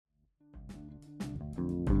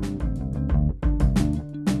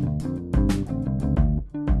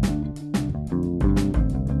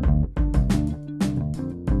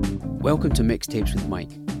Welcome to Mixtapes with Mike,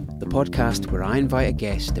 the podcast where I invite a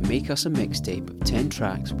guest to make us a mixtape of 10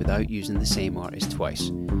 tracks without using the same artist twice.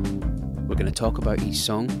 We're going to talk about each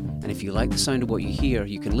song, and if you like the sound of what you hear,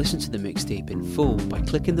 you can listen to the mixtape in full by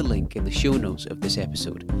clicking the link in the show notes of this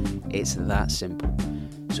episode. It's that simple.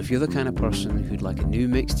 So if you're the kind of person who'd like a new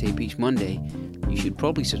mixtape each Monday, you should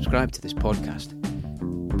probably subscribe to this podcast.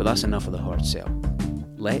 But that's enough of the hard sell.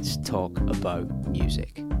 Let's talk about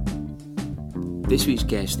music. This week's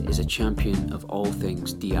guest is a champion of all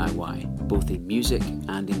things DIY, both in music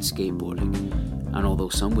and in skateboarding. And although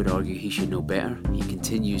some would argue he should know better, he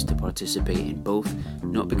continues to participate in both,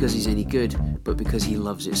 not because he's any good, but because he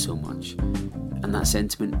loves it so much. And that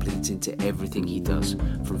sentiment bleeds into everything he does,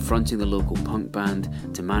 from fronting the local punk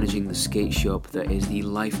band to managing the skate shop that is the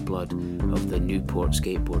lifeblood of the Newport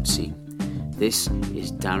skateboard scene. This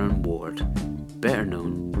is Darren Ward, better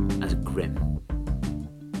known as Grim.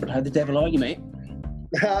 How the devil are you, mate?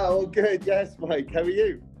 Oh, good. Yes, Mike. How are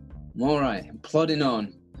you? I'm all right. I'm plodding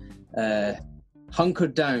on.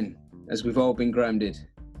 Hunkered down, as we've all been grounded.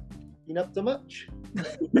 You up to much?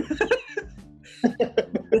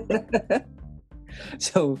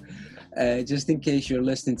 So, just in case you're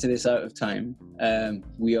listening to this out of time,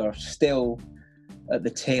 we are still at the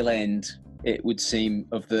tail end, it would seem,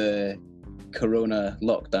 of the Corona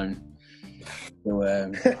lockdown. So,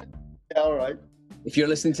 Yeah, all right. If you're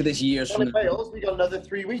listening to this years from Wales, we got another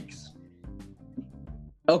 3 weeks.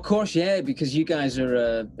 Of course, yeah, because you guys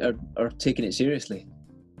are taking it seriously.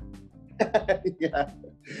 Yeah,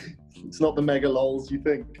 it's not the mega lols you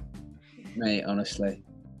think, mate. Honestly,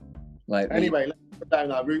 like anyway, let's go down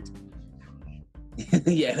that route.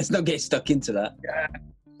 Yeah, let's not get stuck into that. Yeah,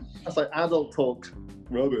 that's like adult talk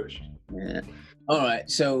rubbish. Yeah. All right,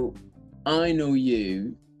 so I know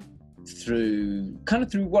you through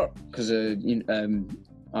work because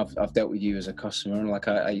I've dealt with you as a customer. Like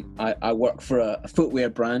I work for a footwear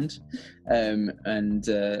brand, and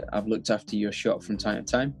I've looked after your shop from time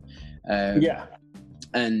to time. Yeah.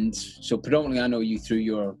 And so predominantly I know you through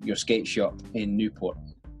your skate shop in Newport.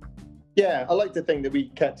 Yeah, I like to think that we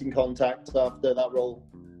kept in contact after that role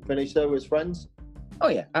finished though as friends. Oh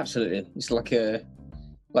yeah, absolutely. It's like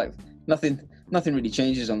nothing really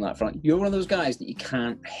changes on that front. You're one of those guys that you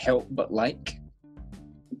can't help but like.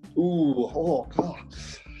 Ooh, oh god,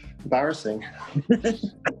 embarrassing. It's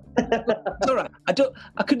all right.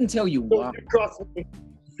 I couldn't tell you why.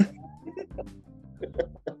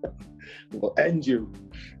 We'll end you.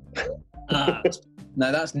 Now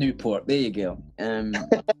that's Newport. There you go.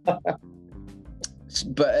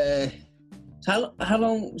 But how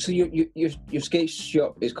long? So your skate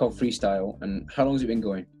shop is called Freestyle, and how long has it been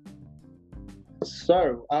going?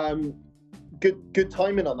 So, good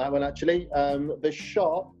timing on that one actually. The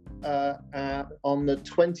shop on the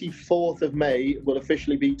 24th of May will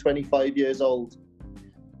officially be 25 years old.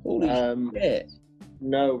 Holy shit.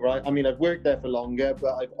 No, right? I mean, I've worked there for longer,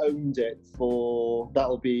 but I've owned it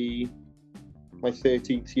that'll be my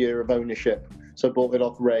 13th year of ownership. So I bought it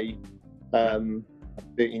off Ray 13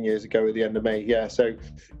 years ago at the end of May. Yeah, so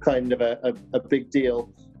kind of a big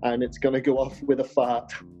deal, and it's going to go off with a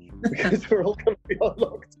fart. Because we're all going to be on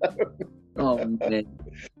lockdown. Oh, man.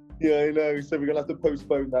 Yeah, I know. So we're going to have to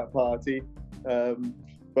postpone that party.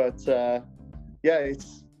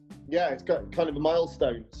 It's got kind of a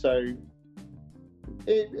milestone. So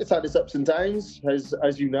it's had its ups and downs,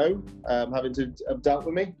 as you know, having to have dealt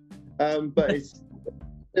with me. But it's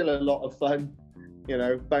still a lot of fun,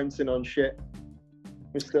 bouncing on shit.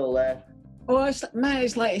 We're still there. Well,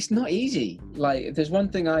 it's not easy. Like, if there's one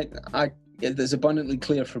thing that's abundantly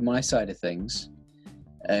clear from my side of things,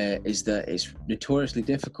 is that it's notoriously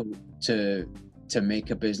difficult to make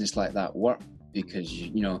a business like that work because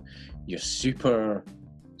you're super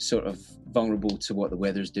sort of vulnerable to what the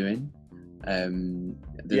weather's doing.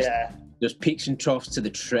 There's peaks and troughs to the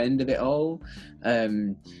trend of it all.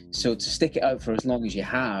 So to stick it out for as long as you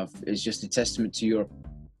have is just a testament to your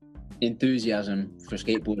enthusiasm for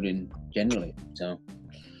skateboarding generally. So.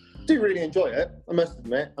 Do really enjoy it, I must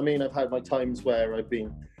admit. I mean, I've had my times where I've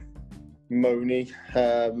been moany,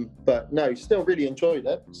 but no, still really enjoyed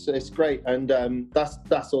it. It's great, and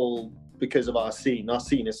that's all because of our scene. Our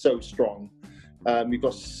scene is so strong. We've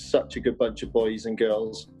got such a good bunch of boys and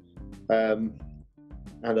girls, and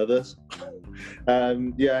others.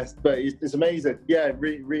 Yes, but it's amazing. Yeah,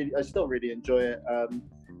 really, I still really enjoy it.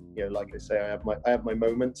 Like I say, I have my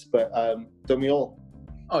moments, but don't we all?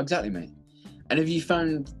 Oh, exactly, mate. And have you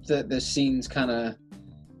found that the scene's kind of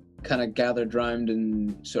gathered round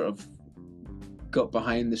and sort of got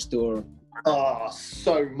behind the store? Oh,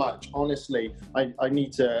 so much. Honestly, I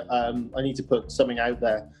need to put something out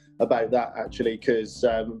there about that actually, because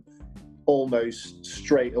almost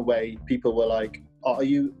straight away, people were like, are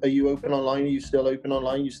you open online? Are you still open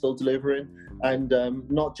online? Are you still delivering? And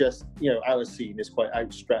not just, our scene is quite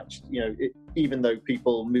outstretched. Even though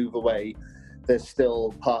people move away, they're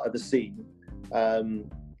still part of the scene.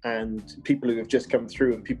 And people who have just come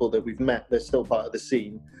through and people that we've met, they're still part of the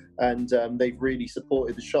scene. And they've really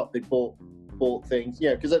supported the shop. They bought things,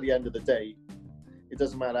 because at the end of the day, it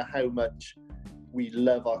doesn't matter how much we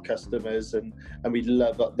love our customers and we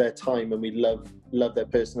love their time and we love their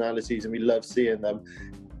personalities and we love seeing them.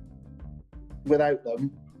 Without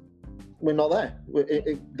them, we're not there.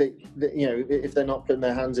 If they're not putting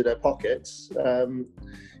their hands in their pockets,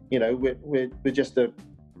 we're just a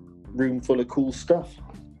room full of cool stuff.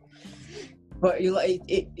 But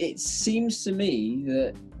it seems to me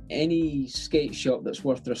that any skate shop that's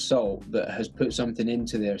worth their salt that has put something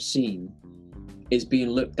into their scene is being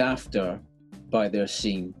looked after by their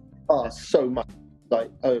scene. Oh, so much.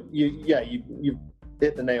 You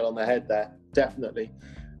hit the nail on the head there. Definitely,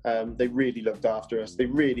 they really looked after us. They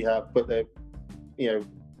really have put their,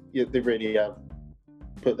 they really have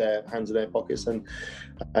put their hands in their pockets and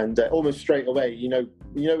almost straight away,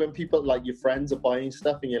 when people like your friends are buying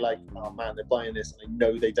stuff and you're like, oh man, they're buying this and I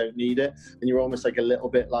know they don't need it, and you're almost like a little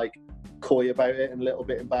bit like coy about it and a little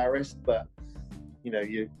bit embarrassed, but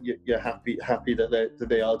you're happy that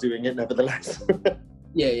they are doing it nevertheless.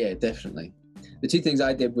 Yeah, definitely. The two things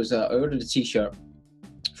I did was I ordered a t-shirt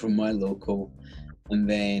from my local, and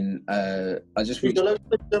then I just reached...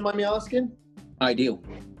 Don't mind me asking? Ideal.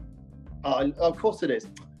 Of course it is.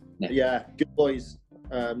 Yeah, good boys.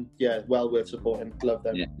 Well worth supporting. Love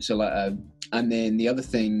them. Yeah. So and then the other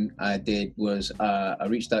thing I did was I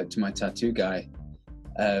reached out to my tattoo guy,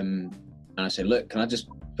 and I said, look, can I just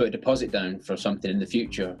put a deposit down for something in the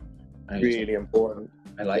future? Really important.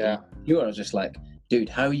 I was just like, dude,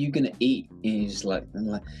 how are you gonna eat? He's like,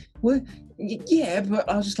 well, yeah, but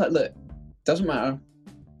I was just like, look, doesn't matter,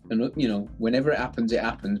 and whenever it happens,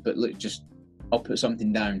 but look, just I'll put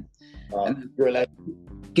something down. And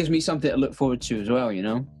gives me something to look forward to as well,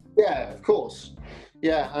 Yeah, of course.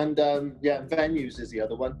 Yeah, and venues is the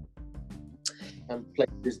other one, and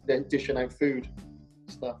places dishing out food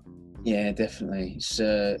stuff. Yeah, definitely.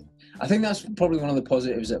 So I think that's probably one of the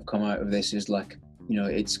positives that have come out of this is like,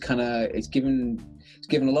 it's given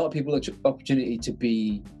a lot of people an opportunity to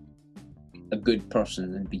be a good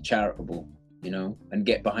person and be charitable, and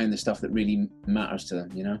get behind the stuff that really matters to them,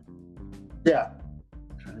 Yeah.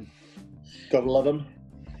 Gotta love them.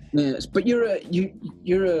 Yes, but you're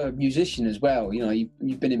a musician as well.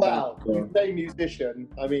 You've been in. Well, you say musician.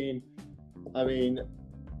 I mean,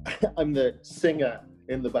 I'm the singer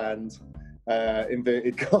in the band.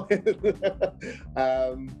 Inverted commas.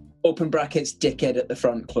 Open brackets, dickhead at the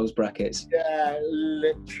front, close brackets. Yeah,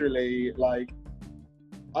 literally. Like,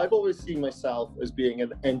 I've always seen myself as being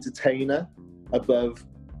an entertainer above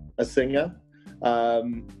a singer.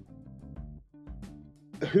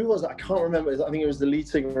 Who was it? I can't remember. I think it was the lead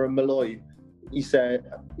singer of Malloy.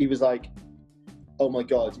 He was like, oh my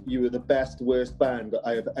God, you were the best, worst band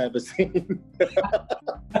I have ever seen.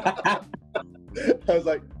 I was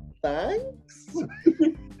like, thanks.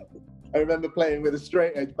 I remember playing with a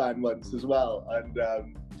straight edge band once as well.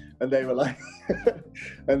 And they were like,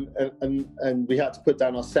 and we had to put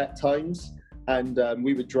down our set times, and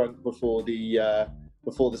we were drunk before the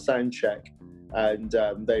sound check. And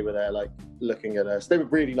they were there like looking at us. They were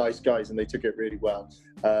really nice guys and they took it really well.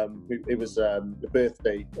 It was a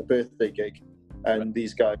birthday gig, and right.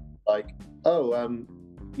 These guys were like,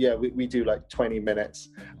 we do like 20 minutes.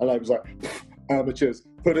 And I was like, amateurs,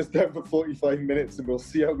 put us down for 45 minutes and we'll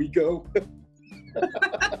see how we go.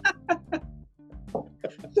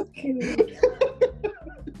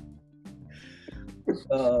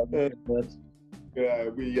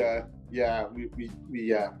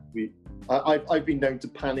 I've been known to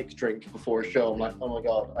panic drink before a show. I'm like, oh my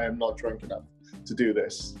God, I am not drunk enough to do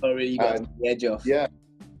this. Oh, really? You got the edge off. Yeah.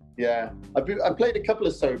 I played a couple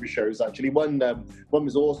of sober shows actually. One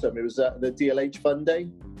was awesome. It was the DLH Fun Day,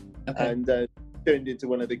 okay. And turned into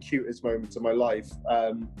one of the cutest moments of my life.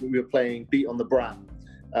 We were playing "Beat on the Brat"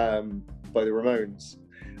 by the Ramones,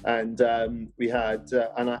 and we had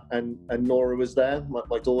and Nora was there,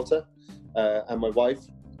 my daughter, and my wife,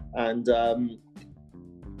 and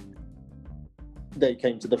they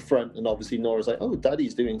came to the front, and obviously Nora's like, oh,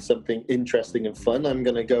 Daddy's doing something interesting and fun. I'm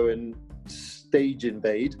going to go and stage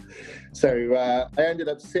invade. So I ended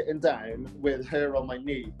up sitting down with her on my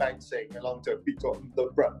knee, bouncing along to "Beat on the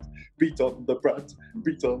Brat, beat on the Brat,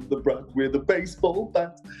 beat on the Brat with a baseball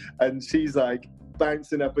bat." And she's like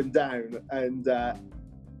bouncing up and down. And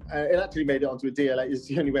it actually made it onto a DLH. It's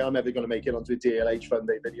the only way I'm ever going to make it onto a DLH Fun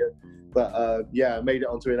Day video. But I made it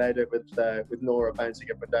onto an edit with Nora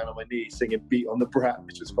bouncing up and down on my knee, singing "Beat on the Brat,"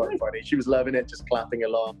 which was quite funny. She was loving it, just clapping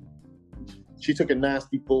along. She took a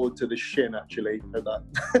nasty board to the shin, actually, at that.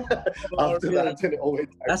 After that, and it always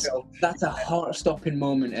that's a heart-stopping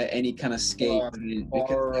moment at any kind of skate.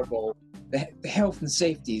 Horrible. The health and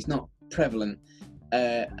safety is not prevalent,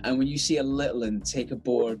 and when you see a little one take a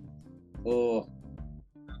board,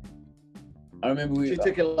 I remember she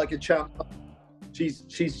took it like a champ. She's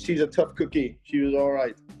a tough cookie. She was all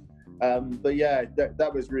right. But yeah,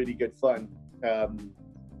 that was really good fun.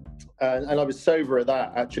 And I was sober at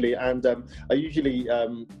that, actually. And I usually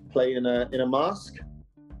play in a mask.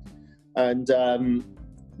 And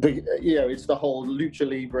it's the whole lucha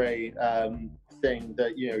libre thing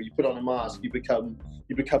that you put on a mask, you become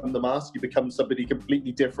the mask, you become somebody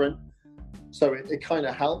completely different. So it kind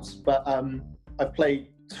of helps. But I've played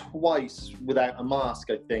twice without a mask,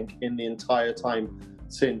 I think, in the entire time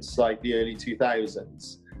since like the early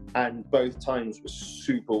 2000s, and both times were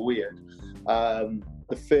super weird.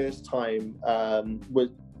 The first time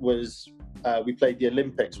was we played the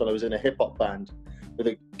Olympics when I was in a hip hop band with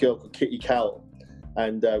a girl called Kitty Cowell,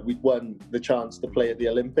 and we'd won the chance to play at the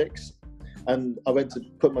Olympics. And I went to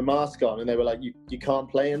put my mask on, and they were like, "You can't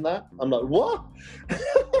play in that." I'm like, "What?"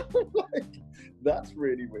 Like, that's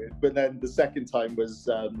really weird. But then the second time was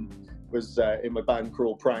in my band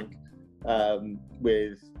Cruel Prank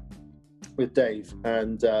with Dave,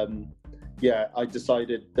 and I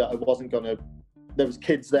decided that I wasn't gonna. There was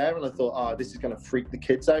kids there, and I thought, this is gonna freak the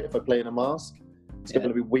kids out if I play in a mask. It's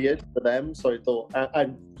gonna be weird for them. So I thought,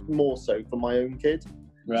 and more so for my own kid.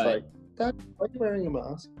 Right. It's like, Dad, why are you wearing a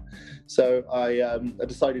mask? So I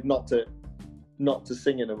decided not to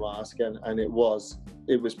sing in a mask, and it was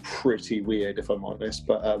pretty weird, if I'm honest.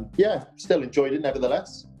 But still enjoyed it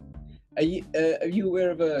nevertheless. Are you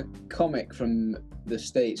aware of a comic from the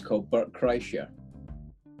States called Bert Kreischer?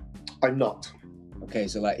 I'm not. Okay,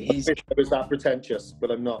 so like I wish I was that pretentious,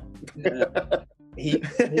 but I'm not.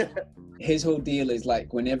 His whole deal is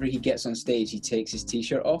like whenever he gets on stage, he takes his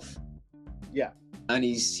t-shirt off. Yeah. And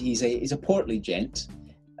he's a portly gent,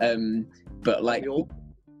 but like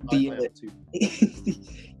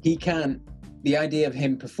he can't. The idea of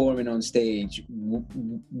him performing on stage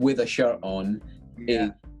with a shirt on,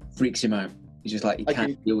 it freaks him out. He's just like he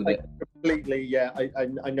can't deal with it. Completely, yeah.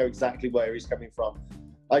 I know exactly where he's coming from.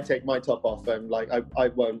 I take my top off, and like I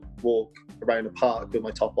won't walk around a park with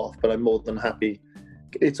my top off, but I'm more than happy.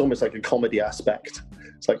 It's almost like a comedy aspect.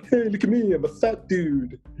 It's like, hey, look at me, I'm a fat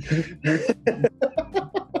dude.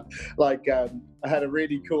 Like I had a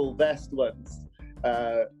really cool vest once.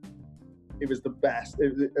 It was the best.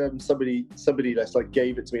 Somebody just like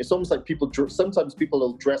gave it to me. It's almost like sometimes people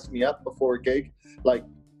will dress me up before a gig, like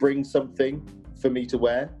bring something for me to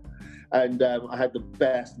wear. And I had the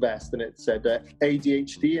best vest, and it said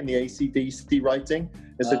ADHD in the AC/DC writing.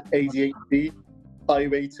 It said ADHD, I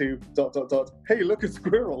weigh 2, ... Hey, look, a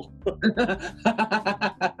squirrel.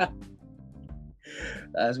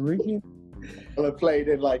 That's wicked. And I played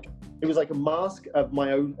in it was like a mask of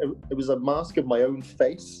my own. It was a mask of my own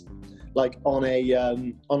face, like on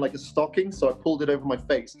like a stocking. So I pulled it over my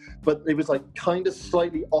face, but it was like kind of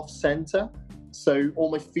slightly off center. So all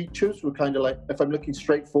my features were kind of like, if I'm looking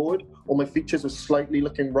straight forward, all my features were slightly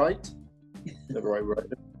looking right. Never right.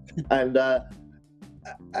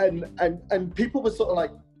 And people were sort of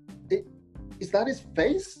like, is that his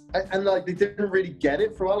face? And like they didn't really get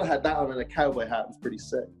it for a while. I had that on and a cowboy hat. It was pretty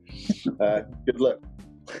sick. Good look.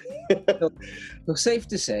 So safe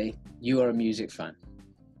to say, you are a music fan.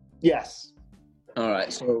 Yes. All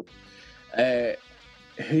right. So,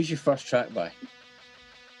 who's your first track by?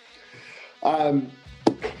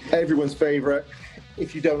 Everyone's favorite.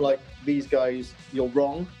 If you don't like these guys, you're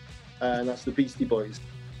wrong. And that's the Beastie Boys.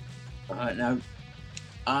 All right. Now,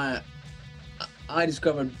 I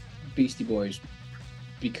discovered Beastie Boys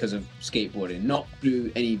because of skateboarding, not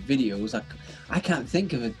through any videos. I can't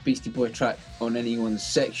think of a Beastie Boy track on anyone's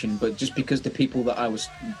section, but just because the people that I was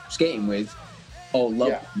skating with all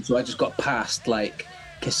loved them, so I just got past like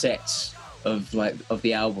cassettes of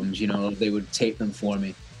the albums. They would tape them for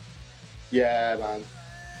me. Yeah, man.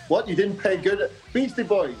 What, you didn't pay good at Beastie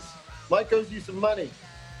Boys? Mike owes you some money.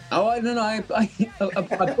 Oh, no, I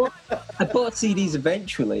bought CDs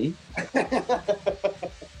eventually.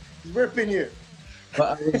 He's ripping you.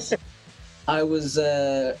 But I was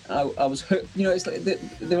hooked. It's like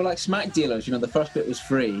they were like smack dealers. The first bit was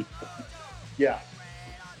free. Yeah.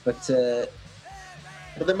 But their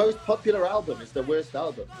most popular album is their worst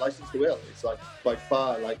album, License to Ill. It's like by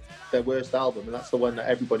far like their worst album, and that's the one that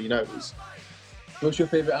everybody knows. What's your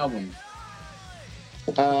favourite album?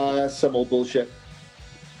 Some Old Bullshit.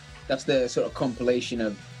 That's the sort of compilation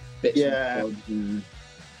of bits. Yeah. And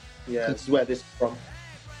Yeah, this is where this is from.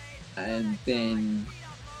 And then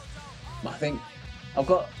I think I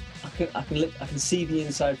can see the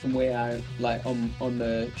inside from way out, like on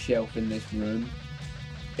the shelf in this room.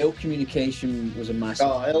 Ill Communication was a massive.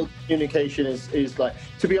 Oh, Ill Communication is like,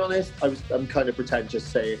 to be honest, I'm kind of pretentious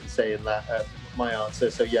saying that my answer.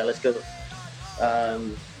 So yeah, let's go.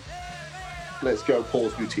 Let's go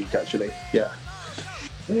Paul's Boutique, actually. Yeah.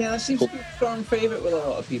 Yeah, that seems to be a strong favourite with a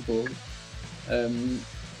lot of people.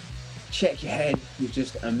 Check Your Head was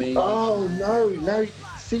just amazing. Oh no!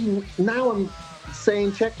 See, now I'm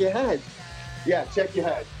saying Check Your Head. Yeah, Check Your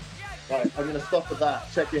Head. Right, I'm going to stop at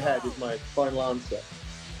that. Check Your Head is my final answer.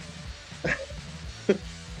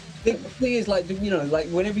 The thing is, like, you know,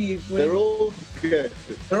 like they're all good.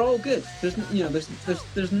 They're all good.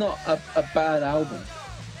 There's not a bad album.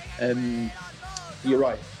 You're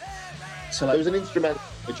right. So like, there was an instrumental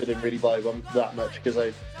which I didn't really vibe on that much because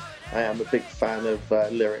I am a big fan of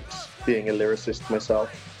lyrics, being a lyricist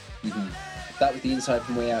myself. Mm-hmm. That was the Inside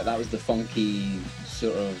from Way Out. That was the funky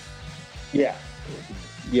sort of. Yeah.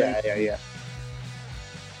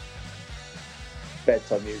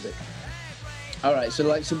 Bedtime music. All right, so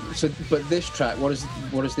but this track, what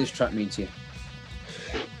does this track mean to you?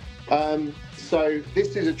 So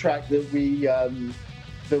this is a track that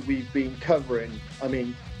we've been covering. I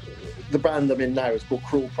mean, the band I'm in now is called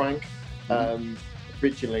Cruel Prank.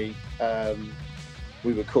 Originally,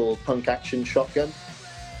 we were called Punk Action Shotgun,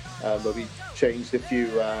 but we changed a few.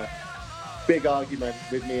 Big argument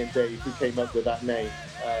with me and Dave, who came up with that name.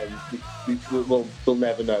 We'll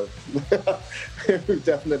never know. We were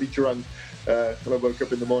definitely drunk. And I woke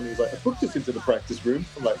up in the morning, he was like, I booked this into the practice room.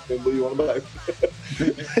 I'm like, what do you want about?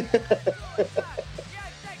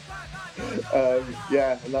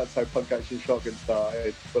 Yeah, and that's how Punk Action Shotgun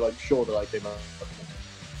started, but I'm sure that I came out.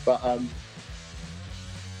 But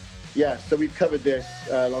yeah, so we've covered this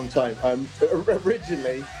a long time.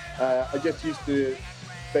 Originally, I just used to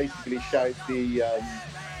basically shout the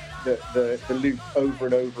loop over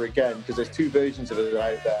and over again because there's two versions of it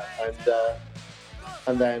out there,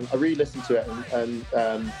 and then I re-listened to it and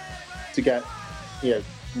to get, you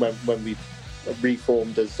know, when we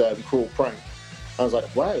reformed as Cruel Prank, I was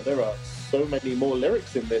like, wow, there are so many more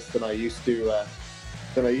lyrics in this than I used to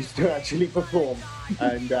actually perform,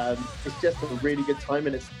 and it's just a really good time,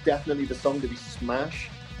 and it's definitely the song that we smash.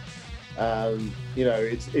 You know,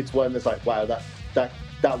 it's one that's like, wow,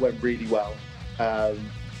 that went really well, and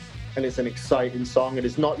it's an exciting song, and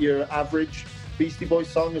it's not your average Beastie Boys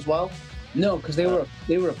song as well. No, because they were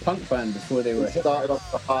a punk band before they were. They started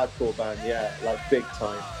off a hardcore band, yeah, like big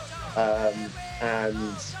time,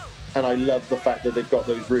 and I love the fact that they've got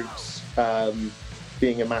those roots.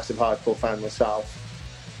 Being a massive hardcore fan myself,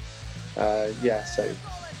 yeah, so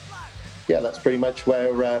yeah, that's pretty much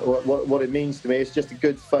where what it means to me. It's just a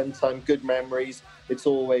good fun time, good memories. It's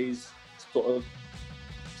always sort of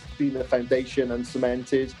been the foundation and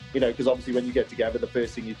cemented, you know, because obviously when you get together, the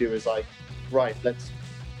first thing you do is like, right, let's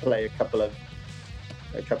play a couple of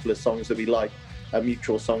songs that we like, a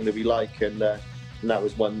mutual song that we like, and that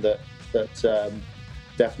was one that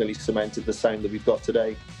definitely cemented the sound that we've got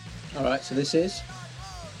today. All right, so this is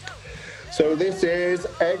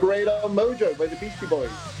Egg Raid on Mojo by the Beastie Boys.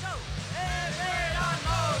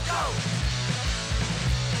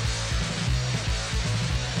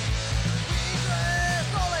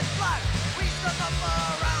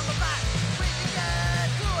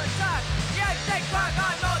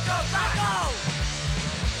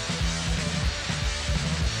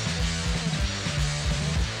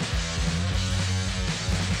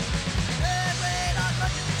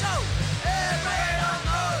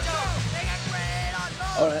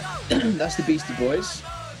 all right. That's the Beastie Boys.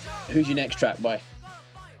 Who's your next track by?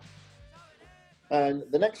 And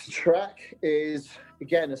the next track is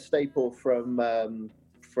again a staple from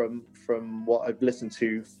what I've listened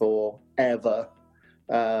to forever,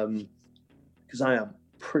 because I am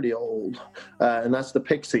pretty old, and that's the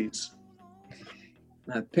Pixies.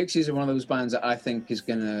 Pixies are one of those bands that I think is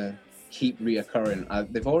gonna keep reoccurring.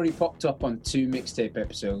 They've already popped up on 2 mixtape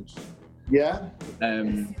episodes. Yeah.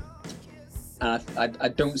 And I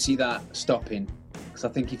don't see that stopping, because I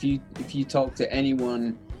think if you talk to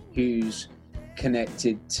anyone who's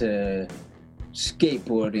connected to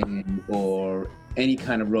skateboarding or any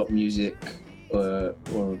kind of rock music, or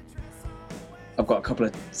I've got a couple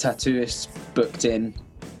of tattooists booked in.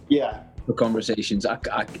 Yeah. For conversations,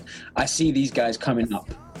 I see these guys coming up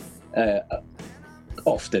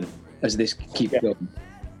often as this keeps going.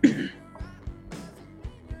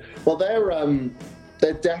 Well,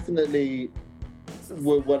 They're definitely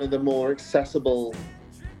were one of the more accessible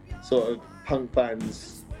sort of punk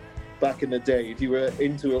bands back in the day. If you were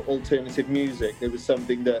into alternative music, it was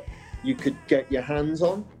something that you could get your hands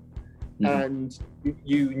on, and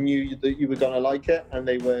you knew that you were going to like it. And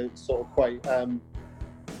they were sort of quite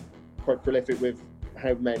prolific with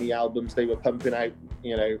how many albums they were pumping out,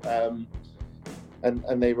 you know,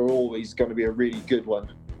 and they were always going to be a really good one.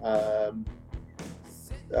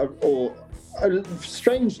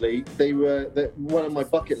 Strangely, they were one on my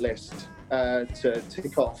bucket list to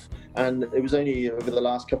tick off, and it was only over the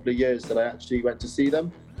last couple of years that I actually went to see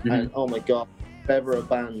them. And oh my god, if ever a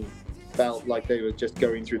band felt like they were just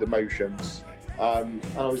going through the motions, and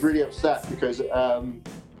I was really upset because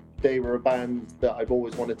they were a band that I've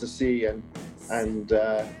always wanted to see, and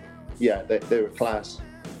yeah, they were class.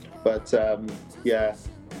 But yeah,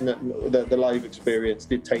 the live experience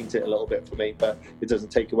did taint it a little bit for me, but it doesn't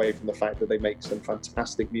take away from the fact that they make some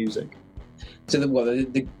fantastic music. So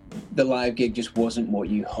the live gig just wasn't what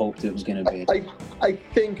you hoped it was going to be? I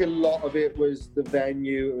think a lot of it was the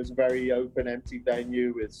venue. It was a very open, empty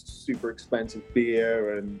venue with super expensive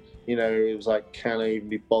beer, and you know, it was like, can I even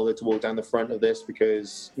be bothered to walk down the front of this?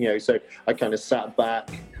 Because, you know, so I kind of sat back,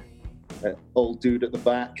 old dude at the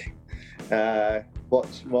back,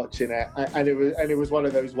 watching it, and it was one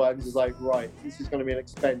of those ones. It's like, right, this is going to be an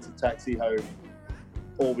expensive taxi home,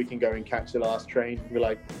 or we can go and catch the last train. We're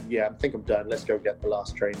like, yeah, I think I'm done. Let's go get the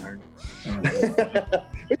last train home.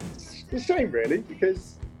 It's a shame, really,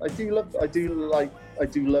 because I do love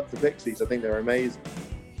the Pixies. I think they're amazing.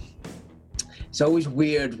 It's always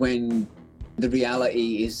weird when the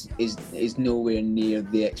reality is nowhere near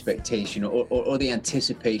the expectation or the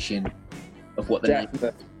anticipation of what the night.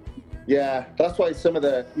 Yeah, that's why some of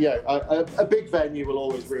the a big venue will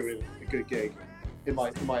always ruin a good gig, in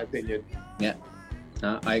my opinion. Yeah,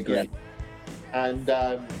 I agree. Yeah. And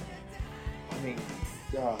I mean,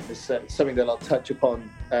 it's something that I'll touch upon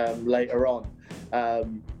later on.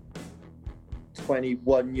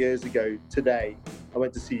 21 years ago today, I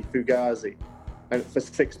went to see Fugazi, and for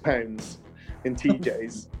 £6 in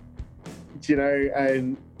TJ's. You know,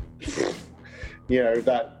 and you know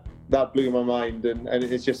that blew my mind, and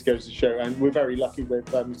it just goes to show. And we're very lucky with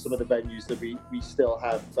some of the venues that we still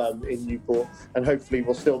have in Newport, and hopefully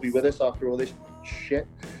will still be with us after all this shit.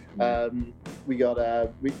 We've got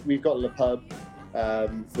Le Pub,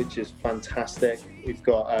 which is fantastic. We've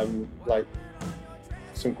got like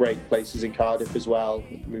some great places in Cardiff as well,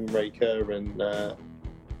 Moonraker and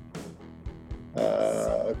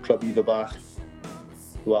Club Iverbach,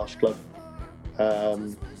 Welsh club.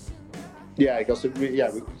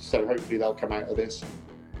 So hopefully they'll come out of this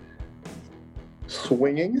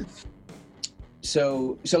swinging.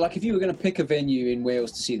 So like, if you were going to pick a venue in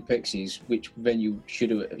Wales to see the Pixies, which venue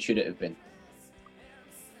should it have been?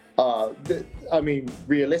 I mean,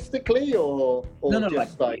 realistically, or no,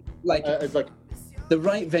 just like the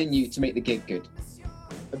right venue to make the gig good.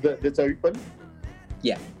 That's open.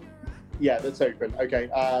 Yeah. Yeah, that's open. Okay.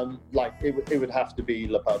 Like it would have to be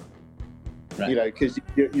Le Pub. Right. You know, because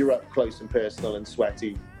you're up close and personal and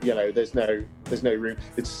sweaty. You know, there's no room.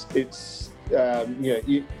 It's you know,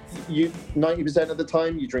 you 90% of the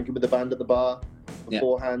time you're drinking with the band at the bar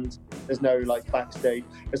beforehand. Yeah. There's no like backstage.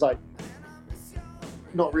 It's like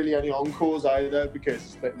not really any encores either,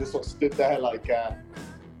 because they sort of stood there like, yeah,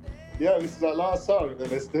 this is our last song, and then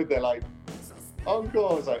they stood there like,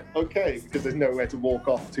 encore. It's like, okay, because there's nowhere to walk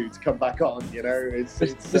off to come back on. You know, it's a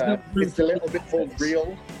little bit more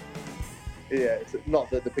real. Yeah, it's not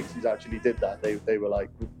that the Pixies actually did that. They were like,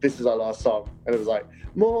 this is our last song. And it was like,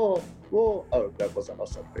 more. Oh, that was our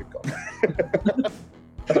last song. Thank God.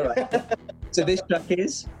 All right. So this track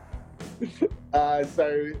is? This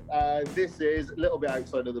is a little bit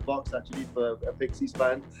outside of the box, actually, for a Pixies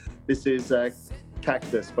fan. This is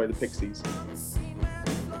Cactus by the Pixies.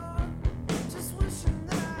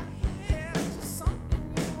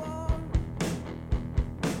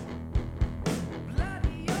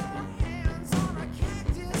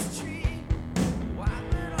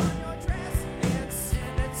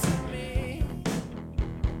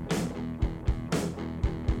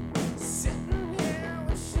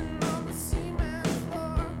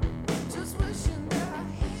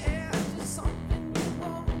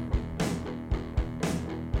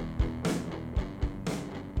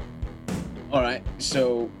 All right,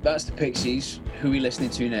 so that's the Pixies. Who are we listening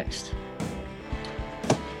to next?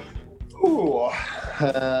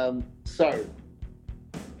 So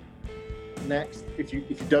next, if you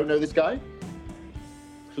don't know this guy,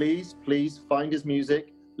 please find his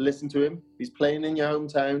music, listen to him. He's playing in your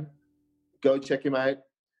hometown. Go check him out.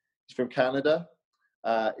 He's from Canada.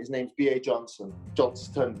 His name's B.A. Johnston.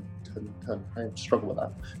 I struggle with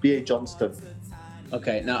that. B.A. Johnston.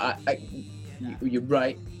 Okay, now you're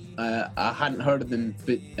right. I hadn't heard of them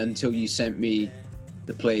until you sent me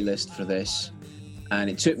the playlist for this, and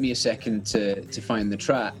it took me a second to find the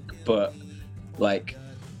track. But like,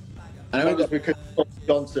 I know because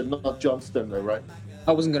Johnson, not Johnston, though, right?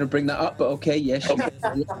 I wasn't going to bring that up, but okay, yes. I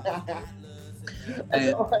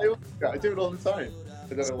do it all the time.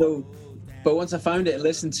 I don't know but once I found it and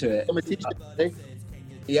listened to it, on my t-shirt, eh?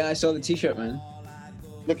 Yeah, I saw the t-shirt, man.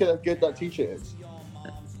 Look at how good that t-shirt is.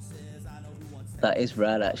 That is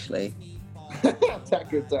rad, actually.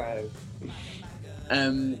 Taco time.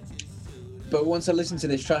 But once I listened to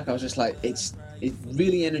this track, I was just like, it's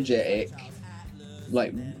really energetic,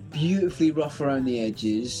 like beautifully rough around the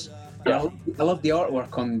edges. Yeah. I love the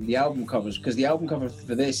artwork on the album covers, because the album cover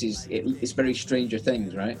for this it's very Stranger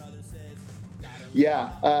Things, right?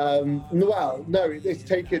 Yeah. Well, no, it's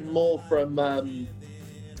taken more from.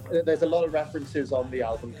 There's a lot of references on the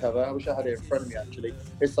album cover. I wish I had it in front of me, actually.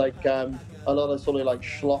 It's like a lot of sort of like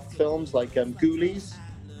schlock films, like Ghoulies.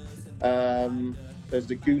 There's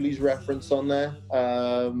the Ghoulies reference on there.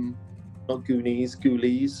 Not Goonies,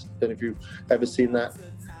 Ghoulies. Don't know if you've ever seen that.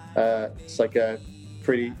 It's like a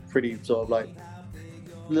pretty sort of like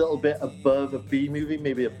little bit above a B movie,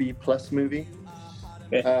 maybe a B plus movie.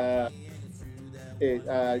 Yeah.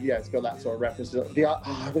 It's got that sort of reference.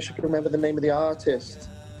 I wish I could remember the name of the artist.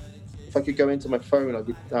 If I could go into my phone, I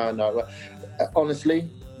would. No, honestly,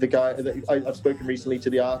 the guy I've spoken recently to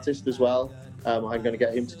the artist as well. I'm going to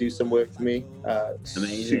get him to do some work for me.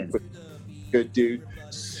 Amazing. Super good dude.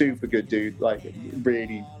 Super good dude. Like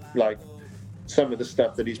really, like some of the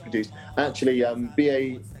stuff that he's produced. Actually,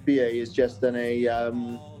 BA has just done a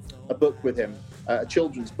book with him, a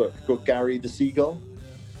children's book called Gary the Seagull.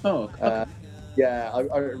 Oh. Okay.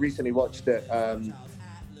 I recently watched it.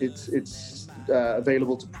 It's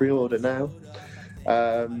available to pre-order now,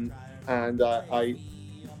 and I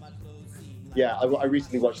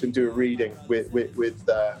recently watched him do a reading with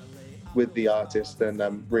the artist,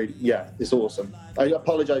 and really, it's awesome. I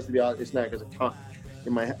apologise to the artist now because I can't.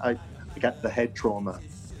 I got the head trauma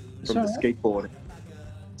from the skateboarding,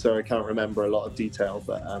 so I can't remember a lot of detail.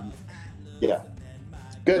 But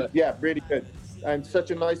good. Really good. And such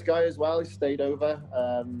a nice guy as well. He stayed over.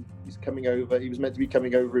 He's coming over. He was meant to be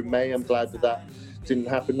coming over in May. I'm glad that didn't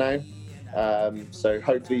happen now. So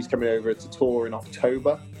hopefully he's coming over to tour in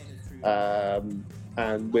October. And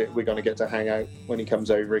we're going to get to hang out when he comes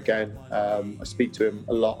over again. I speak to him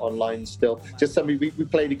a lot online still. Just somebody, we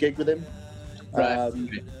played a gig with him. Right.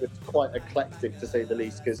 It's quite eclectic, to say the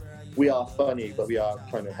least, because we are funny, but we are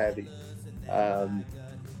kind of heavy.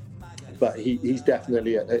 But he's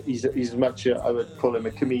definitely he's as much I would call him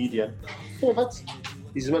a comedian.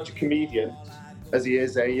 He's as much a comedian as he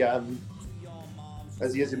is a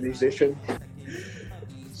musician.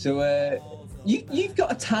 So you've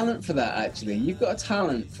got a talent for that, actually. You've got a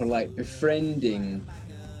talent for like befriending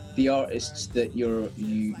the artists that you're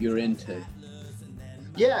into.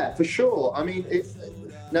 Yeah, for sure. I mean,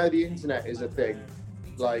 now the internet is a thing.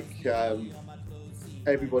 Like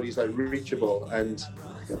everybody's like reachable, and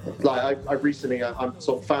like I've recently I'm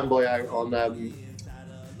sort of fanboy out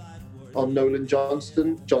on Nolan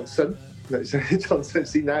Johnson. Johnson.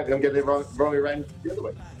 See, now I'm getting it wrong around the other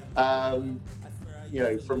way.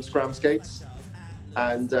 From Scram Skates,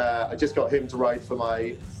 and I just got him to ride for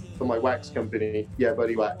my wax company. Yeah,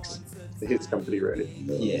 Buddy Wax, his company, really.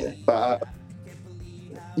 Yeah. But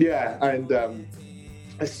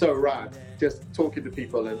it's so rad just talking to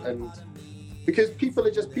people and because people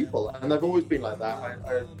are just people, and I've always been like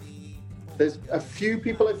that. There's a few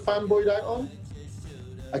people I've fanboyed out on.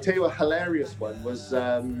 I tell you, a hilarious one was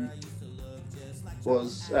Eric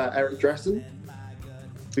Dressen,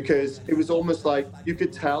 because it was almost like you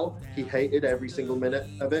could tell he hated every single minute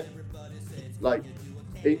of it. Like,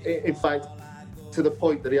 in fact, to the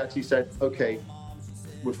point that he actually said, "Okay,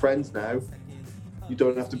 we're friends now. You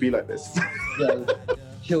don't have to be like this." Yeah.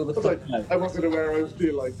 Kill the fuck out. I wasn't aware I was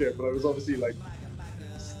feeling like it, but I was obviously like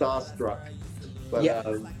starstruck. But, yeah,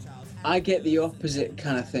 I get the opposite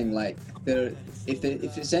kind of thing. Like, if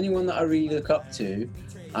it's anyone that I really look up to,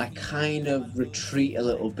 I kind of retreat a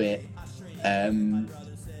little bit, and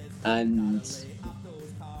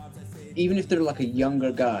even if they're like a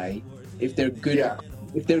younger guy, if they're good. Yeah.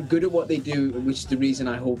 If they're good at what they do, which is the reason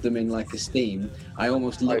I hold them in like esteem, I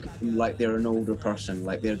almost look at them like they're an older person,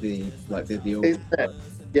 like they're the older person.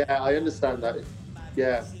 Yeah, I understand that.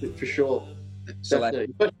 Yeah, for sure. So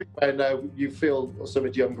definitely. Especially when you feel so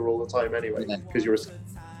much younger all the time anyway, because you're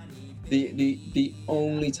the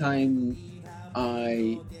only time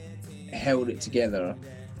I held it together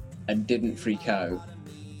and didn't freak out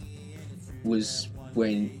was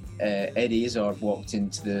when Eddie Izzard walked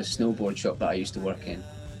into the snowboard shop that I used to work in.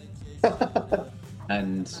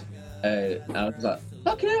 And I was like,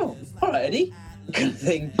 fucking hell, all right, Eddie, kind of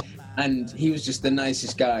thing. And he was just the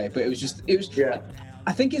nicest guy, but it was Yeah.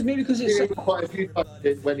 I think it's maybe because it's quite a few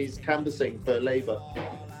times when he's canvassing for Labour.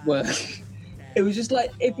 well, it was just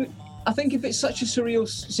like I think if it's such a surreal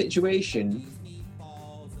situation,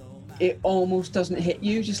 it almost doesn't hit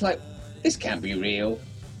you. Just like, this can't be real.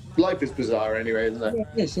 Life is bizarre anyway, isn't it? Yeah,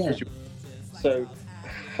 it is, yeah. So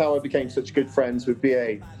how I became such good friends with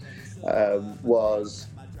BA was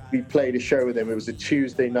we played a show with him. It was a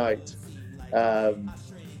Tuesday night,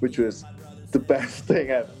 which was the best thing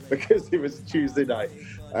ever because it was Tuesday night.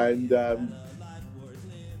 And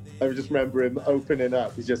I just remember him opening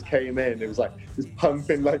up. He just came in. It was like this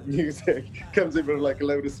pumping like music. Comes in with like a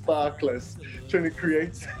load of sparklers, trying to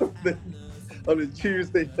create something on a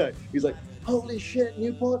Tuesday night. He's like, holy shit,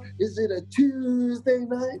 Newport, is it a Tuesday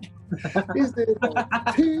night? Is it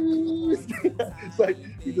a Tuesday night? It's like,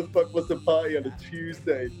 who the fuck wants to party on a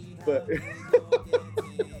Tuesday? But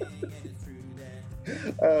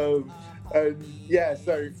and yeah,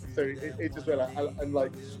 so it just went like, and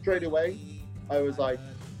like straight away, I was like,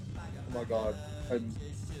 oh my god,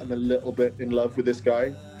 I'm a little bit in love with this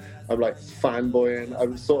guy. I'm like fanboying. I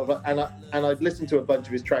was sort of, and I'd listened to a bunch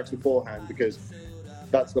of his tracks beforehand because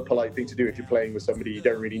that's the polite thing to do if you're playing with somebody you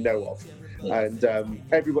don't really know of. Yeah. And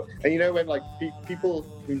everyone, and you know when like people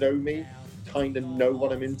who know me kind of know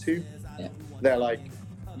what I'm into. Yeah. They're like,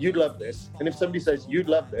 you'd love this. And if somebody says you'd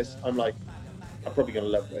love this, I'm like, I'm probably gonna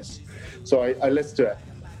love this. So I listened to it,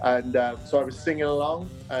 and so I was singing along,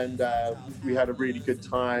 and we had a really good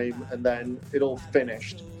time. And then it all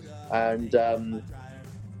finished, and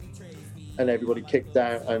everybody kicked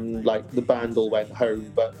out, and like the band all went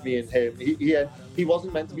home. But me and him, he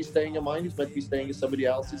wasn't meant to be staying at mine. He was meant to be staying at somebody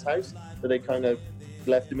else's house, but they kind of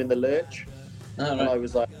left him in the lurch. Oh, right. And I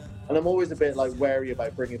was like, and I'm always a bit like wary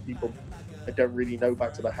about bringing people I don't really know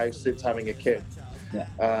back to the house since having a kid.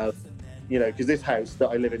 Yeah. You know, because this house that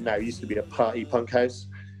I live in now used to be a party punk house,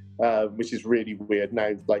 which is really weird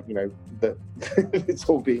now. Like, you know, that it's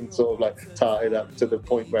all being sort of like tarted up to the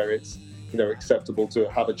point where it's, you know, acceptable to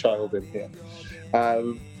have a child in here.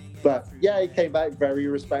 But yeah, he came back very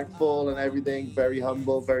respectful and everything, very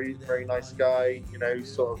humble, very, very nice guy. You know,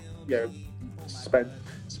 sort of, you know,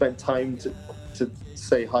 spent time to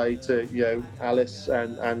say hi to, you know, Alice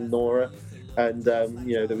and Nora, and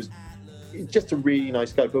you know, there was just a really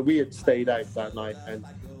nice guy. But we had stayed out that night, and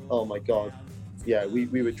oh my god, yeah, we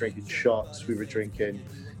were drinking shots, we were drinking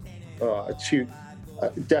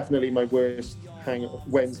definitely my worst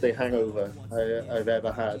Wednesday hangover I've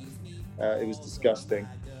ever had. It was disgusting,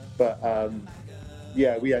 but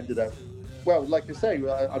yeah, we ended up, well, like I say,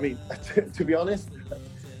 I mean, to be honest,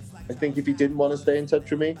 I think if he didn't want to stay in touch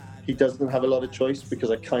with me, he doesn't have a lot of choice, because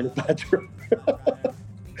I kind of badger him.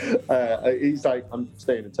 He's like, I'm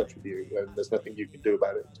staying in touch with you, and there's nothing you can do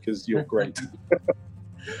about it because you're great.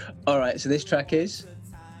 All right, so this track is?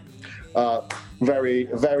 Very,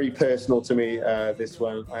 very personal to me, this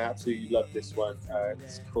one. I absolutely love this one.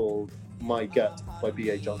 It's called My Gut by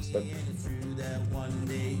B.A. Johnston.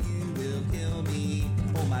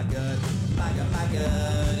 Oh my gut,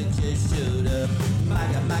 it just showed up.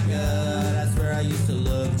 My gut, I swear I used to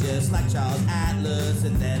look just like Charles Atlas.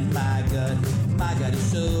 And then my gut, it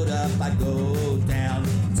showed up. I go down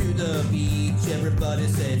to the beach. Everybody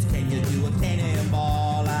says, can you do a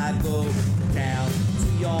cannonball? I go down to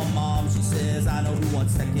your mom. She says, I know who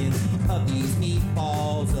wants seconds of these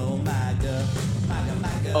meatballs. Oh my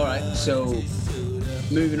gut. All right, so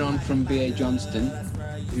moving on from B.A. Johnston,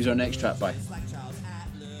 who's our next track by?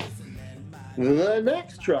 The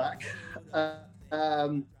next track,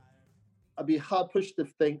 I'd be hard pushed to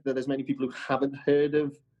think that there's many people who haven't heard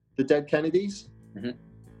of the Dead Kennedys.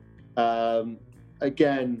 Mm-hmm.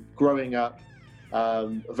 Again, growing up, a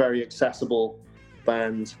very accessible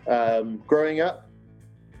band. Growing up,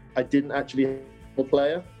 I didn't actually have a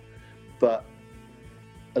player, but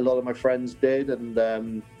a lot of my friends did, and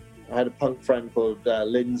I had a punk friend called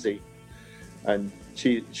Lindsay, and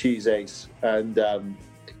she's ace, and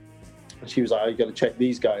she was like, you got to check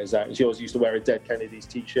these guys out. And she always used to wear a Dead Kennedys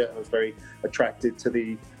t-shirt, and I was very attracted to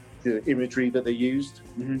the imagery that they used.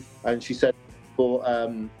 Mm-hmm. And she said, for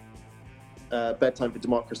Bedtime for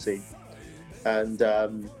Democracy. And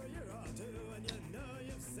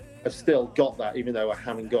I've still got that, even though I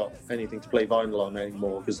haven't got anything to play vinyl on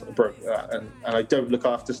anymore, because I broke that. And I don't look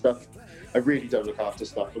after stuff. I really don't look after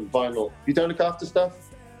stuff. And vinyl, if you don't look after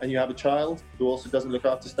stuff and you have a child who also doesn't look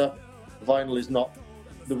after stuff, vinyl is not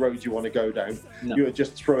the road you want to go down. No. You were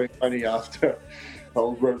just throwing money after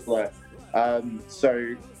old rope there.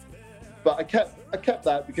 But I kept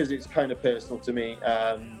that because it's kind of personal to me,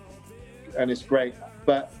 and it's great.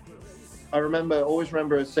 But I always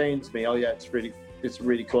remember her saying to me, "Oh yeah, it's a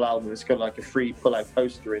really cool album. It's got like a free pull-out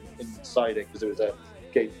poster inside it because it was a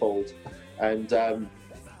gatefold, and I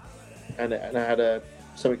had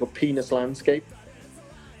something called Penis Landscape,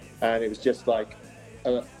 and it was just like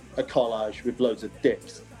a collage with loads of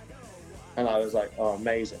dicks, and I was like, oh,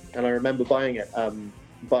 amazing. And I remember buying it,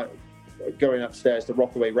 but going upstairs to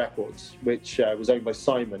Rockaway Records, which was owned by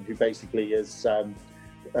Simon, who basically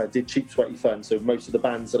did Cheap Sweaty Fun. So most of the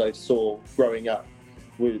bands that I saw growing up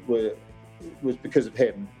was because of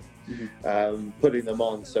him. Putting them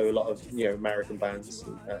on. So a lot of American bands,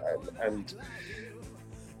 and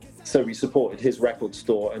so we supported his record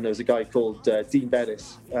store. And there was a guy called Dean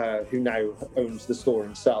Bettis, who now owns the store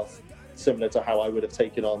himself, similar to how I would have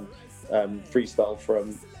taken on Freestyle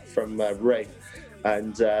from Ray.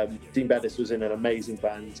 And Dean Bettis was in an amazing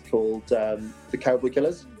band called the Cowboy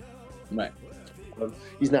Killers. Right.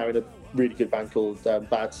 He's now in a really good band called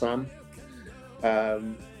Bad Sam.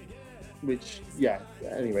 Which,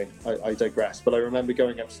 anyway, I digress. But I remember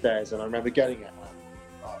going upstairs and I remember getting it.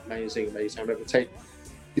 Oh, amazing. I remember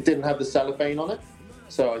it didn't have the cellophane on it.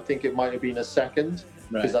 So I think it might have been a second,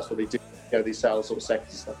 because that's what they do. They sell sort of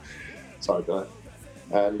second stuff. Sorry about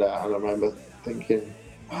that. And I remember thinking,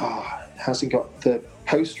 it hasn't got the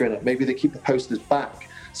poster in it. Maybe they keep the posters back.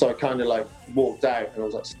 So I kind of like walked out and I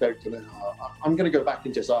was like stoked. And then I'm going to go back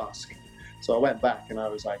and just ask. So I went back and I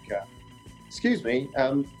was like, excuse me,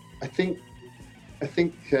 I think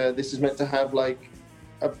this is meant to have like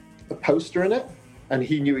a poster in it, and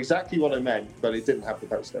he knew exactly what I meant, but it didn't have the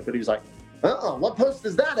poster. But he was like, what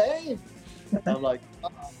poster's that, eh?" I'm like,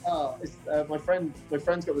 it's, my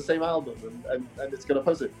friend's got the same album, and it's got a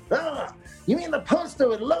poster. You mean the poster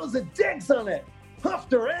with loads of dicks on it?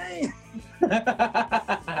 Poster, eh?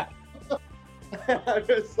 I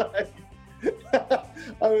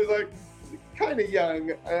was like, kind of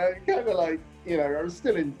young, kind of like. I was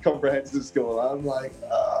still in comprehensive school. I'm like,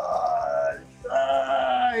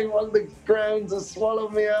 I want the ground to swallow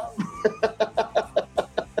me up.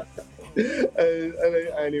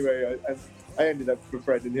 Anyway, I ended up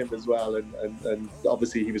befriending him as well, and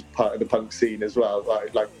obviously he was part of the punk scene as well.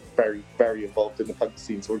 Like very, very involved in the punk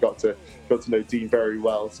scene, so we got to know Dean very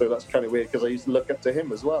well. So that's kind of weird because I used to look up to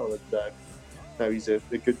him as well, and now he's a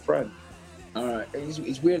good friend. All right,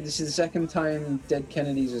 it's weird. This is the second time Dead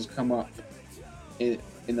Kennedys has come up in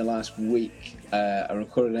the last week. I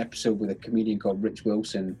recorded an episode with a comedian called Rich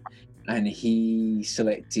Wilson, and he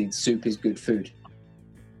selected Soup is Good Food.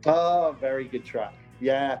 Oh, very good track.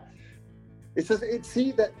 Yeah.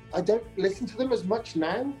 See that I don't listen to them as much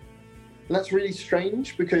now, and that's really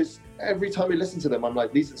strange because every time I listen to them, I'm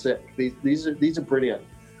like, these are sick. These are brilliant.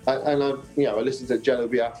 And I listen to Jello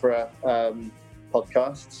Biafra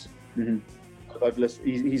podcasts. Mm-hmm. I've listened.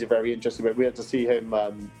 He's a very interesting one. We had to see him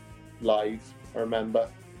live. I remember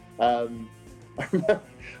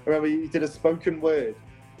he did a spoken word,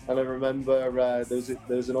 and I remember there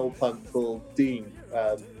was an old punk called Dean,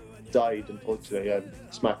 died unfortunately,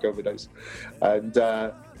 smack overdose, and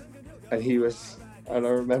he was, and I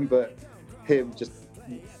remember him just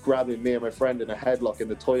grabbing me and my friend in a headlock in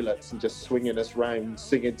the toilets and just swinging us round,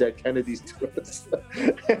 singing Dead Kennedys to us.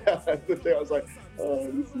 I was like, oh,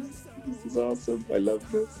 this is awesome. I love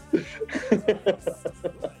this.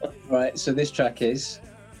 Right, so this track is?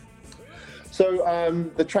 So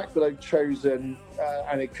the track that I've chosen,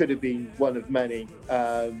 and it could have been one of many,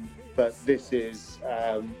 but this is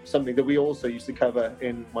something that we also used to cover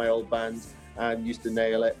in my old band and used to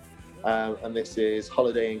nail it. And this is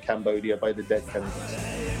Holiday in Cambodia by the Dead Kennedys.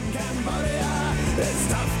 Holiday in Cambodia, it's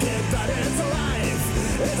tough, kid, but it's alive.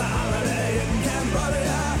 It's a holiday in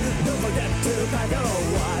Cambodia, don't forget to pack a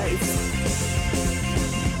wife.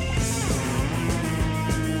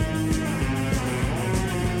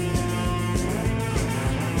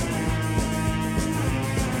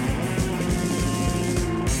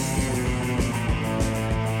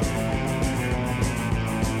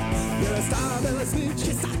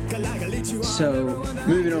 So,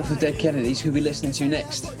 moving on from Dead Kennedys, who are we listening to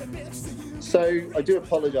next? So, I do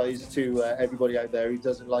apologise to everybody out there who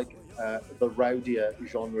doesn't like the rowdier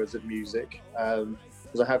genres of music,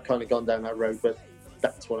 because I have kind of gone down that road, but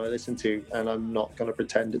that's what I listen to, and I'm not going to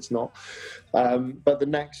pretend it's not. But the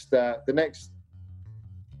next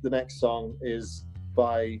song is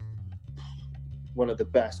by one of the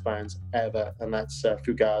best bands ever, and that's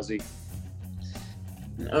Fugazi.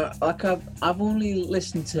 I've only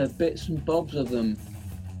listened to bits and bobs of them.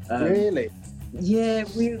 Really? Yeah,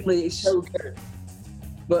 weirdly, it's So good.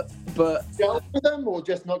 but Gel with them or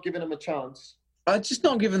just not giving them a chance? I've just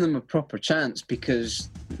not given them a proper chance because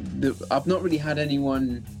I've not really had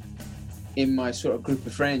anyone in my sort of group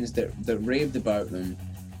of friends that raved about them.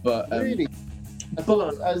 But Really? I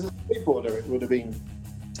thought as a skateboarder it would have been.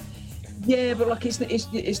 yeah, but like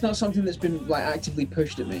it's not something that's been like actively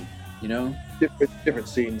pushed at me, you know. Different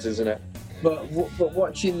scenes, isn't it? But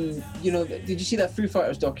watching, you know, did you see that Foo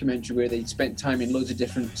Fighters documentary where they spent time in loads of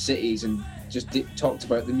different cities and just talked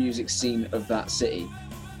about the music scene of that city?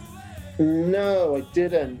 No, I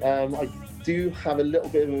didn't. I do have a little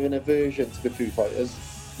bit of an aversion to the Foo Fighters.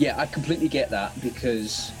 Yeah, I completely get that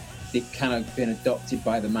because they've kind of been adopted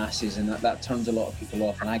by the masses, and that turns a lot of people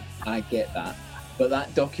off, and I get that. But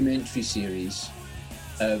that documentary series,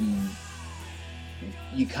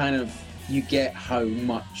 you get how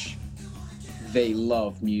much they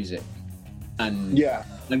love music, and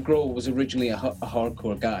Grohl was originally a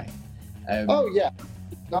hardcore guy. Oh yeah,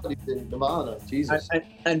 not even Nirvana, Jesus.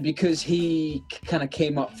 And because he kind of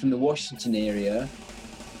came up from the Washington area,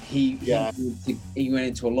 he went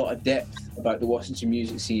into a lot of depth about the Washington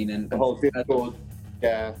music scene and the whole Discord.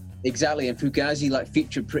 Yeah, exactly. And Fugazi like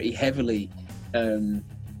featured pretty heavily.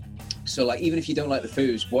 So like even if you don't like the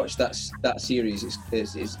Foos, watch that series. It's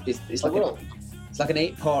like an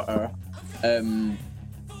 8-parter.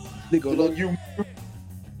 They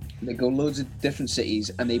go loads of different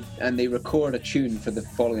cities, and they record a tune for the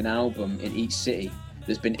following album in each city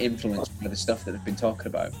that's been influenced by the stuff that they've been talking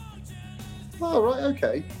about. Oh right,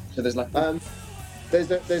 okay. So there's like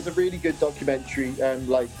there's a really good documentary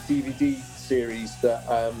like DVD series that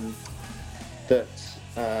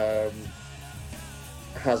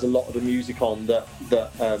has a lot of the music on that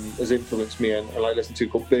has influenced me and I like listening to,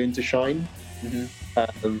 called Burn to Shine.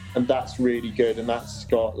 Mm-hmm. And that's really good, and that's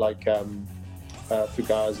got like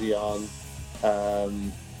Fugazi on,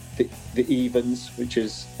 the Evens, which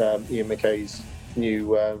is Ian MacKay's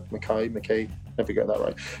new MacKay, never get that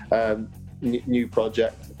right, new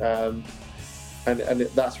project, and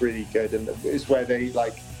that's really good, and it's where they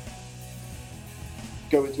like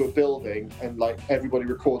go into a building and like everybody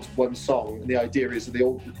records one song, and the idea is that they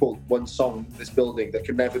all record one song in this building that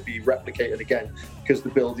can never be replicated again because the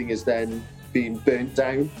building is then being burnt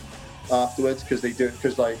down afterwards, because they do it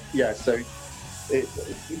because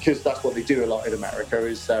that's what they do a lot in America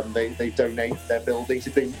is they donate their buildings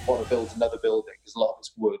if they want to build another building, because a lot of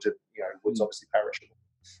it's wood and wood's obviously perishable.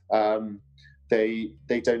 They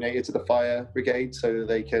donate it to the fire brigade so that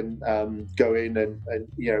they can go in and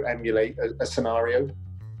emulate a scenario.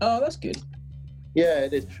 Oh, that's good. Yeah,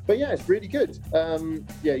 it is. But yeah, it's really good.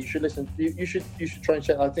 You should listen. You should try and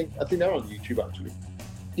check. I think they're on YouTube actually.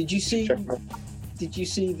 Did you see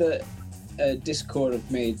that Discord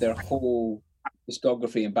have made their whole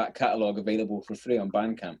discography and back catalogue available for free on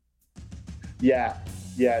Bandcamp? Yeah,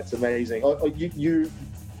 it's amazing.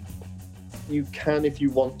 You can, if you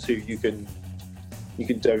want to, you can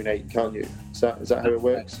donate, can't you? Is that how it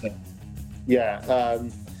works? Yeah.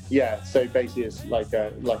 So basically, it's like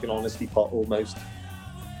an honesty pot almost.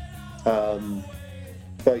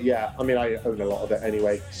 But yeah, I mean, I own a lot of it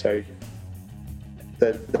anyway, so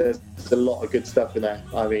there's a lot of good stuff in there.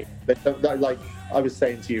 I mean, like I was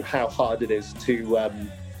saying to you, how hard it is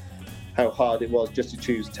how hard it was just to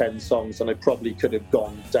choose 10 songs, and I probably could have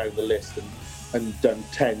gone down the list and done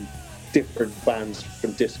 10 different bands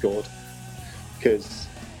from Discord, because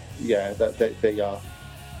they're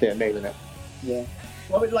nailing it. Yeah.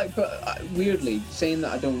 Well, but weirdly, saying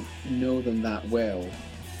that I don't know them that well,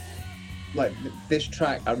 like this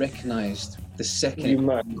track, I recognised the second.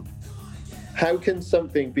 How can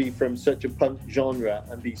something be from such a punk genre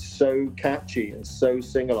and be so catchy and so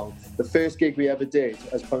sing-along? The first gig we ever did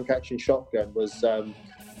as Punk Action Shotgun was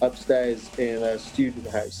upstairs in a student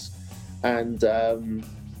house, and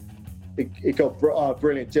it got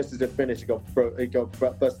brilliant. Just as it finished, it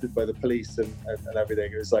got busted by the police and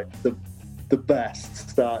everything. It was like the best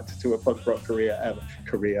start to a punk rock career ever.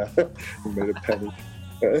 I made a penny.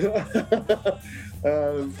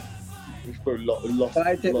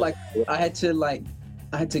 I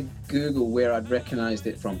had to Google where I'd recognised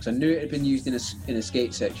it from, because I knew it had been used in a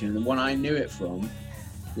skate section, and the one I knew it from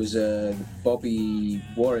was the Bobby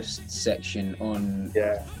Warris section on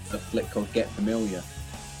a flick called Get Familiar.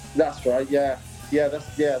 That's right. Yeah. I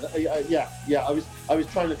was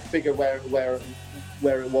trying to figure where it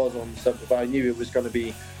was on something, but I knew it was going to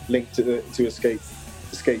be linked to a skate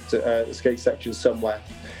section somewhere.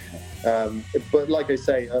 But like I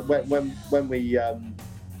say, when we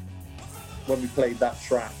played that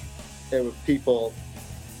track, there were people,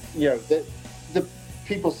 the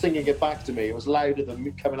people singing it back to me. It was louder than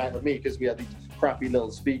me coming out of me because we had these crappy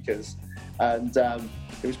little speakers, and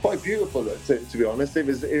it was quite beautiful. To be honest, it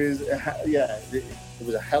was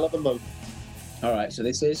a hell of a moment. All right, so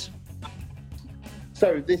this is.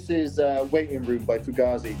 So this is Waiting Room by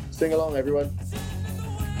Fugazi. Sing along, everyone.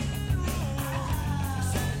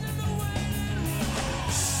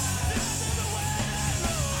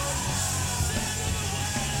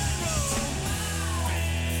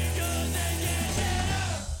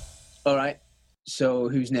 All right, so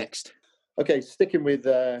who's next? Okay, sticking with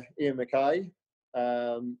Ian MacKaye,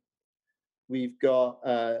 we've got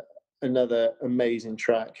another amazing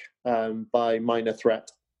track by Minor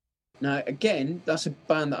Threat. Now, again, that's a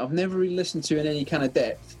band that I've never really listened to in any kind of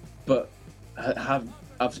depth, but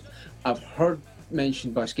I've heard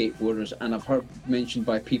mentioned by skateboarders, and I've heard mentioned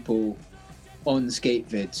by people on the skate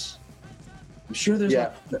vids. I'm sure there's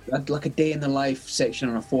like a day in the life section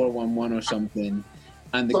on a 411 or something,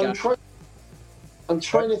 and the guy. I'm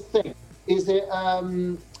trying to think. Is it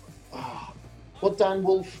what Dan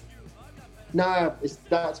Wolf? No,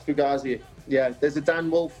 that's Fugazi. Yeah, there's a Dan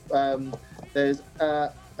Wolf. There's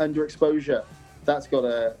Underexposure. That's got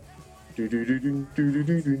a. That's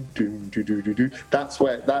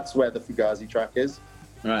where the Fugazi track is.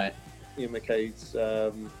 Right. Ian MacKaye's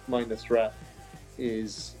Minor Threat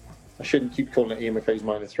is. I shouldn't keep calling it Ian MacKaye's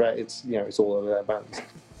Minor Threat. It's it's all of their bands.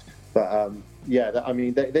 But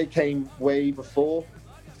they came way before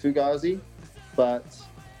Fugazi, but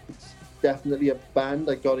it's definitely a band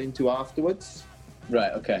I got into afterwards.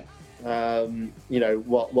 Right. Okay.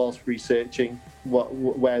 Whilst researching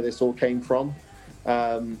where this all came from,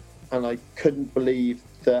 and I couldn't believe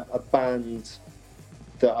that a band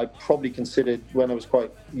that I probably considered when I was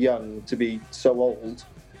quite young to be so old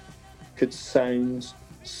could sound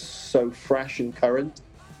so fresh and current.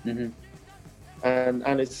 Mm-hmm.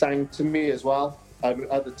 And it sang to me as well.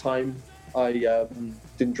 At the time, I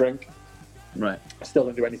didn't drink. Right. I still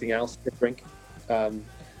don't do anything else but drink.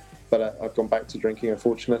 But I've gone back to drinking,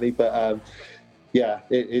 unfortunately. But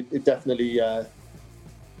it definitely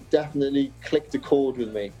clicked a chord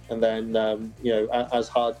with me. And then as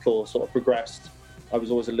hardcore sort of progressed, I was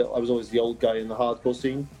always the old guy in the hardcore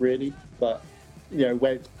scene, really. But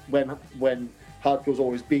when hardcore's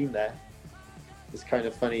always been there, it's kind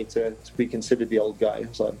of funny to be considered the old guy.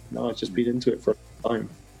 It's like, no, I've just been into it for a time.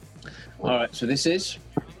 All right, so this is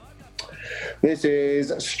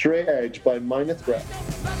Straight Edge by Minor Threat.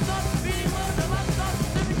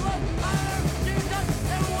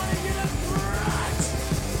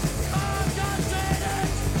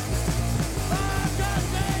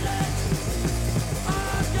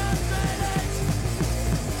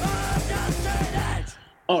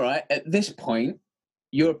 All right, at this point,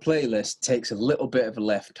 your playlist takes a little bit of a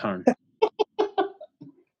left turn.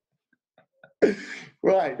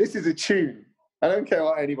 Right, this is a tune. I don't care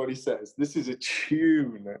what anybody says. This is a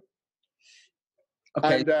tune.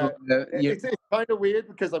 Okay, and it's kind of weird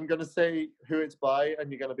because I'm going to say who it's by,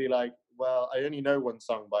 and you're going to be like, well, I only know one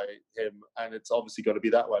song by him, and it's obviously got to be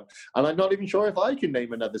that one. And I'm not even sure if I can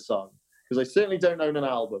name another song, because I certainly don't own an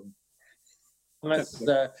album.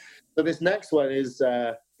 So this next one is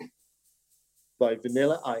by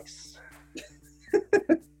Vanilla Ice.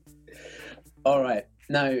 All right.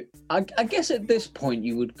 Now, I guess at this point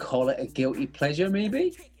you would call it a guilty pleasure,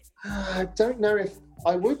 maybe? I don't know if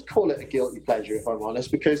I would call it a guilty pleasure, if I'm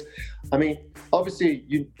honest, because, I mean, obviously,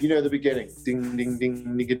 you know the beginning. Ding, ding,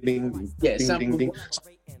 ding, ding, ding, yeah, ding, ding, ding.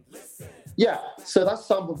 Yeah, so that's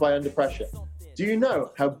sampled by Under Pressure. Do you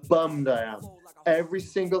know how bummed I am every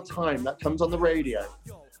single time that comes on the radio?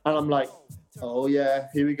 And I'm like, oh yeah,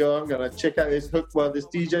 here we go. I'm going to check out this hook while this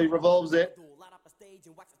DJ revolves it.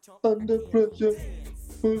 Under pressure,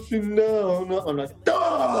 pushing down. I'm like,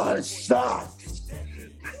 oh, it sucks.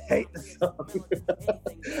 I hate the song.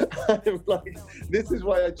 I'm like, this is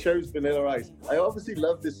why I chose Vanilla Ice. I obviously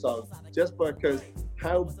love this song just because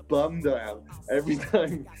how bummed I am every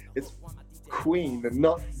time it's Queen and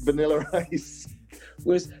not Vanilla Ice.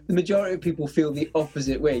 Whereas the majority of people feel the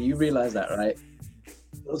opposite way. You realise that, right?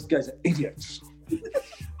 Those guys are idiots.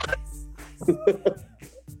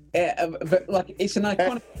 Yeah, but like it's an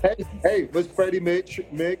iconic. Hey, was Freddie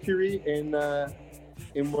Mercury in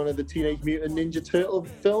one of the Teenage Mutant Ninja Turtle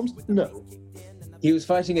films? No. He was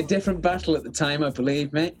fighting a different battle at the time, I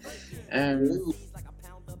believe, mate.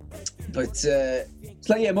 But it's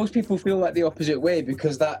like, yeah, most people feel like the opposite way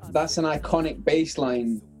because that's an iconic bass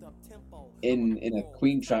line in a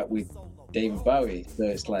Queen track with David Bowie. So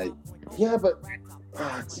it's like, yeah, but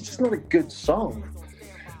it's just not a good song.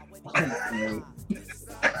 I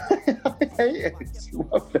hate it. It's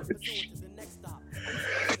rubbish.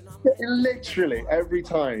 Literally every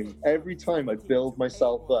time I build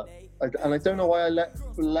myself up, and I don't know why I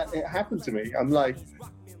let it happen to me. I'm like,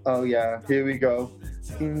 oh yeah, here we go.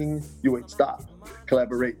 You won't stop.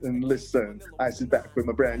 Collaborate and listen. I sit back with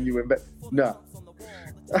my brand new invent. No.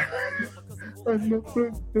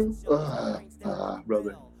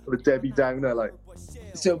 Brother. The Debbie Downer, like.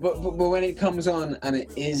 So, but when it comes on and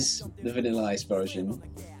it is the Vanilla Ice version,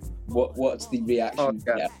 what's the reaction Oh,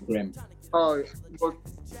 yeah. from Grim? Oh, well,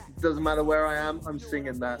 doesn't matter where I am, I'm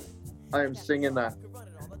singing that. I am singing that.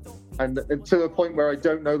 And to the point where I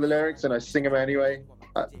don't know the lyrics and I sing them anyway.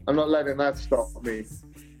 I'm not letting that stop me.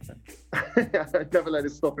 I never let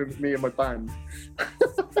it stop me and my band.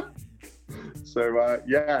 So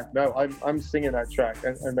yeah, no, I'm singing that track,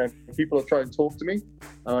 and then people will try and talk to me, and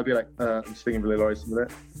I'll be like, I'm singing Vanilla Ice a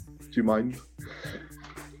minute. Do you mind?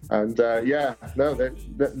 And yeah, no,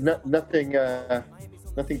 nothing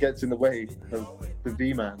gets in the way of the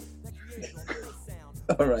V-Man.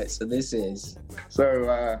 All right, so this is.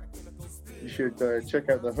 So you should check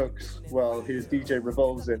out the hooks while his DJ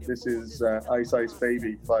revolves it. This is Ice Ice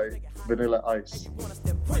Baby by Vanilla Ice.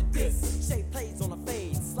 Shape plays on a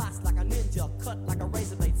fade, slice like a ninja, cut like a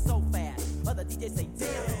razor blade so fast. Other DJs say, damn,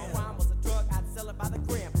 if a rhyme was a drug, I'd sell it by the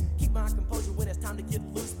gram. Keep my composure when it's time to get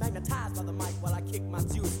loose, magnetized by the mic while I kick my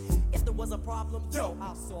juice. If there was a problem, yo,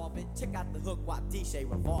 I'll solve it. Check out the hook while DJ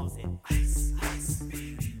revolves it. Ice, ice.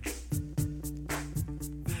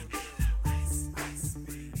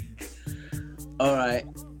 All right,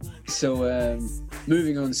 so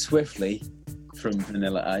moving on swiftly from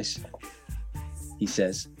Vanilla Ice, he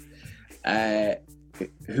says, who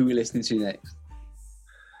are we listening to next?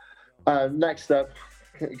 Next up,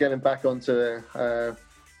 getting back onto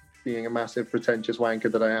being a massive pretentious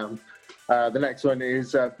wanker that I am, the next one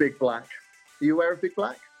is Big Black. Are you aware of Big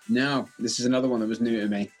Black? No, this is another one that was new to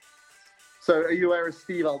me. So are you aware of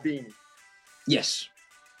Steve Albini? Yes.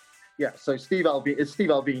 Yeah, so Steve Albini is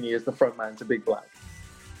the frontman to Big Black.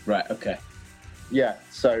 Right, okay. Yeah,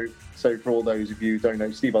 so for all those of you who don't know,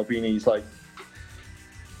 Steve Albini's like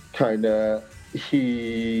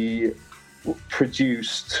he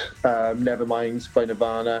produced Nevermind by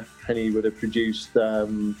Nirvana, and he would have produced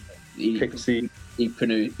Pixie.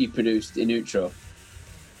 He produced In Utero.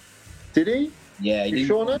 Did he? Yeah, You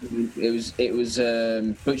sure now? It was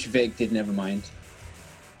Butch Vig did Nevermind.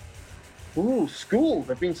 Ooh, schooled.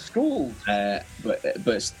 They've been schooled. But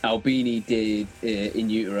Albini did In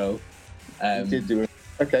Utero. He did do it.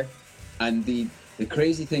 Okay. And the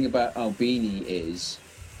crazy thing about Albini is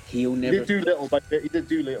he'll never. He did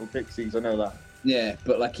do Little Pixies. I know that. Yeah,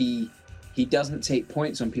 but like he doesn't take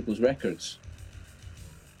points on people's records.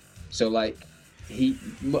 So like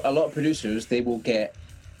a lot of producers, they will get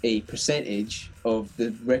a percentage of the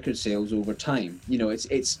record sales over time. You know, it's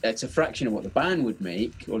a fraction of what the band would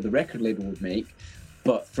make or the record label would make,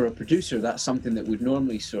 but for a producer, that's something that would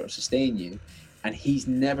normally sort of sustain you. And he's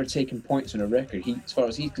never taken points on a record. As far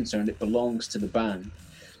as he's concerned, it belongs to the band,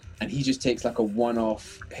 and he just takes like a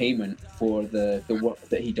one-off payment for the work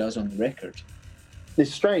that he does on the record.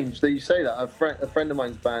 It's strange that you say that. A friend of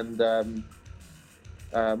mine's band,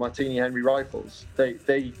 Martini Henry Rifles,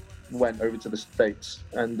 they went over to the States,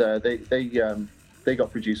 and they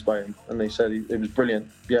got produced by him, and they said it was brilliant.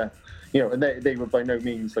 Yeah, you know, and they were by no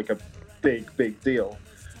means like a big deal.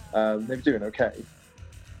 They were doing okay.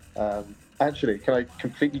 Actually, can I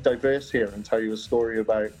completely diverse here and tell you a story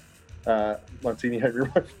about Martini Henry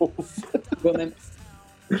Rifles? Well, then.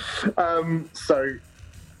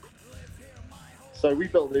 So we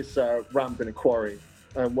built this ramp in a quarry,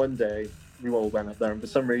 and one day we all went up there, and for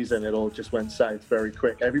some reason it all just went south very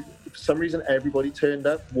quick. For some reason everybody turned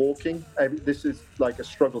up walking. This is like a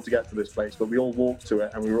struggle to get to this place, but we all walked to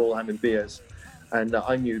it, and we were all having beers. And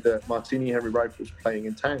I knew that Martini Henry Rifles was playing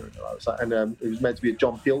in town, and I was like, and it was meant to be a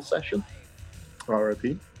John Peel session,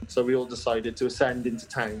 RIP. So we all decided to ascend into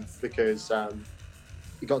town because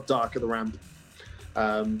it got dark at the ramp.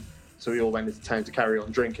 So we all went into town to carry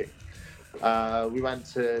on drinking. We went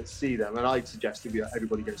to see them, and I suggested that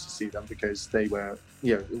everybody goes to see them because they were,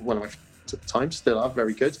 you know, one of my friends at the time, still are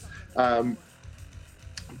very good. But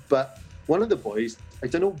one of the boys, I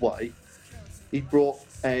don't know why, he brought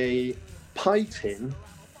a pie tin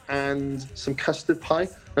and some custard pie.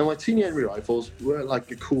 Now, Martini Henry Rifles were like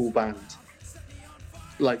a cool band.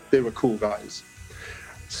 Like, they were cool guys.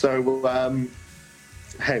 So,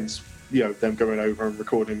 hence, you know, them going over and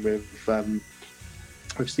recording with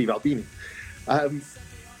Steve Albini.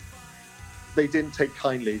 They didn't take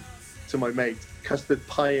kindly to my mate custard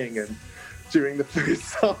pieing him during the first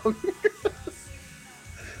song.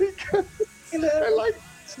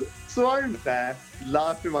 So I'm there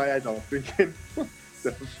laughing my head off, thinking,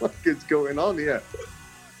 the fuck is going on here?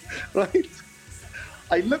 Right?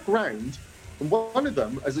 I look round, and one of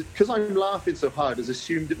them, because I'm laughing so hard, has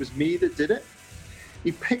assumed it was me that did it.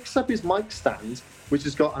 He picks up his mic stand, which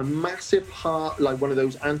has got a massive heart, like one of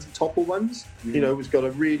those anti-topple ones. Mm. You know, it's got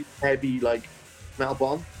a really heavy, like, metal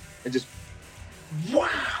bomb, and just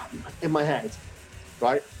wham in my head,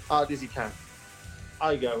 right? Hard as he can.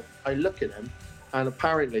 I look at him, and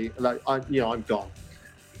apparently, like, I'm gone.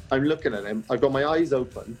 I'm looking at him. I've got my eyes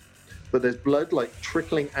open, but there's blood like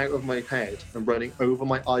trickling out of my head and running over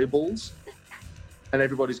my eyeballs. And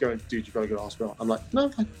everybody's going, dude, you gotta go to the hospital. I'm like, no,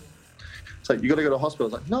 I'm fine. It's like, you gotta go to the hospital. I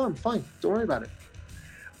was like, no, I'm fine. Don't worry about it.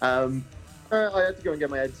 I had to go and get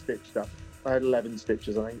my head stitched up. I had 11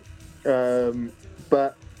 stitches, I think.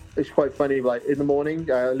 But it's quite funny. Like in the morning,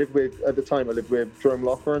 at the time I lived with Jerome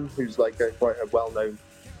Loughran, who's like quite a well-known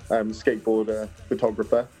skateboarder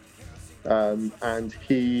photographer. And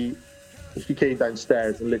he came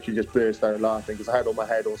downstairs and literally just burst out laughing because I had all my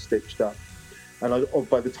head all stitched up. And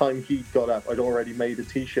by the time he got up, I'd already made a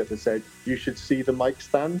T-shirt that said, "You should see the mic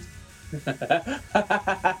stand."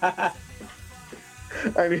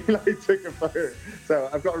 And he like took a photo. So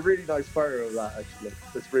I've got a really nice photo of that actually.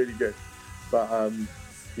 It's really good. But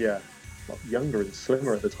yeah, a lot younger and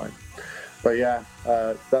slimmer at the time. But yeah,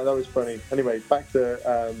 that was funny. Anyway, back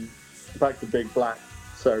to Big Black.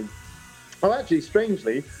 So. Oh, actually,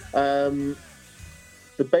 strangely, the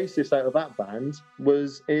bassist out of that band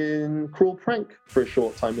was in Cruel Prank for a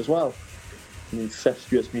short time as well.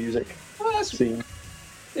 Incestuous music scene.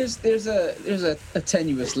 There's a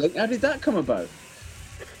tenuous link. How did that come about?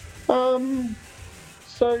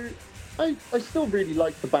 So I still really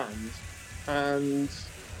like the band, and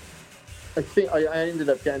I think I ended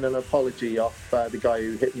up getting an apology off the guy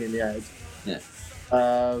who hit me in the head. Yeah.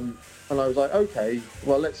 And I was like, okay,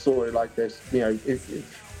 well, let's sort it like this. You know,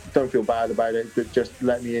 don't feel bad about it, but just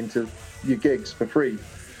let me into your gigs for free.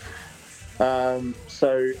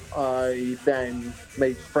 So I then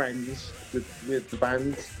made friends with the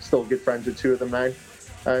band, still good friends with two of them now.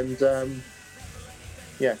 And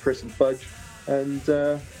yeah, Chris and Fudge. And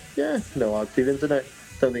yeah, no hard feelings in it.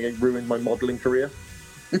 Don't think it ruined my modelling career.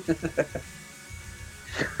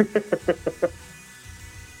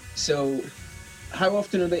 So... How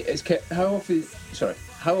often is Big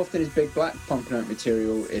Black pumping out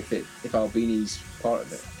material if Albini's part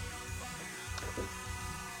of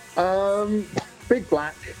it? Big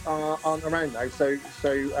Black aren't around now, so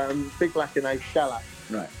Big Black are now Shellac.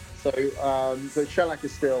 Right. So Shellac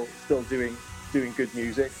is still doing good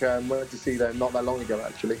music. Went to see them not that long ago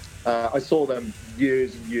actually. I saw them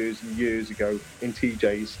years and years and years ago in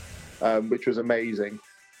TJ's, which was amazing.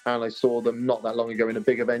 And I saw them not that long ago in a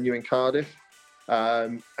bigger venue in Cardiff.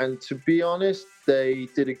 And to be honest, they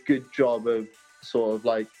did a good job of sort of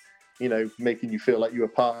like, you know, making you feel like you were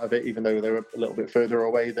part of it, even though they were a little bit further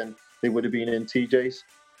away than they would have been in TJ's.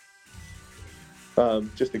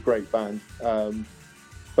 Just a great band.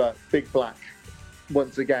 But Big Black,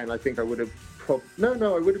 once again, I think I would have I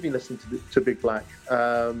would have been listening to Big Black.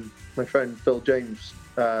 My friend Phil James,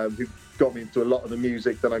 who got me into a lot of the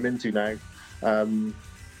music that I'm into now,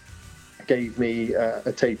 gave me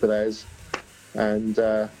a tape of theirs. And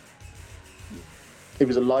it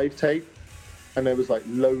was a live tape, and there was like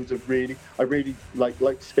loads of I really like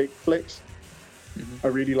skate flicks. Mm-hmm. I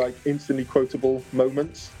really like instantly quotable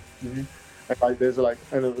moments. Mm-hmm. And like there's like,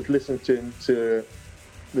 and I was listening to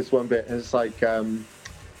this one bit, and it's like,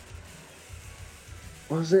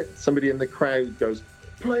 what was it? Somebody in the crowd goes,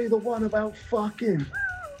 "Play the one about fucking,"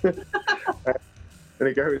 and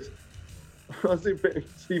it goes, was it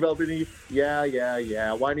Steve Albini?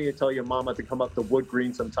 Yeah. Why don't you tell your mama to come up to Wood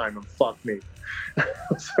Green sometime and fuck me?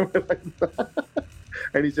 Something like that.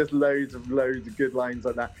 And he's just loads of good lines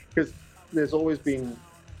like that. Because there's always been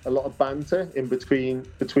a lot of banter in between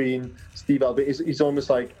Steve Albini. He's almost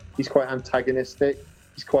like, he's quite antagonistic.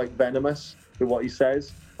 He's quite venomous with what he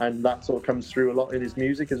says. And that sort of comes through a lot in his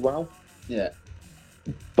music as well. Yeah.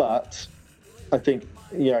 But I think,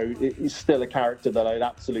 you know, he's still a character that I'd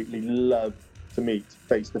absolutely love to meet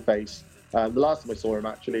face to face. The last time I saw him,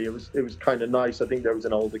 actually, it was kind of nice. I think there was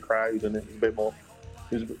an older crowd, and it was a bit more.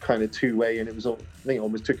 It was kind of two-way, and I think it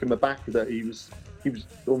almost took him aback that he was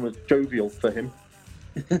almost jovial for him.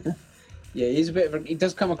 Yeah, he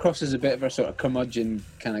does come across as a bit of a sort of curmudgeon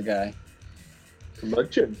kind of guy.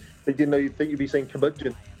 Curmudgeon? I didn't know you'd think you'd be saying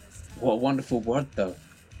curmudgeon. What a wonderful word, though.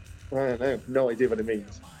 I don't know. No idea what it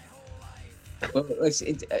means. Well, it's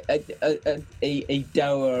a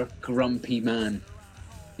dour, grumpy man.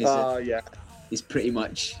 Yeah. Is pretty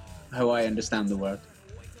much how I understand the word.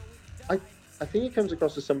 I think he comes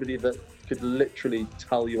across as somebody that could literally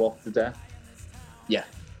tell you off to death. Yeah.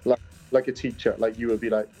 Like a teacher, like you would be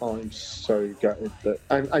like, oh, I'm so gutted that,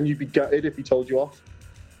 and you'd be gutted if he told you off.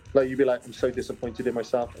 Like you'd be like, I'm so disappointed in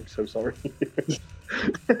myself. I'm so sorry.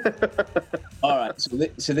 All right.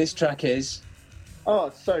 So this track is.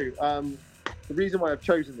 The reason why I've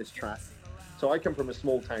chosen this track. So I come from a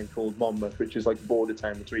small town called Monmouth, which is like a border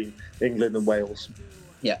town between England and Wales.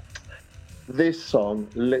 Yeah. This song,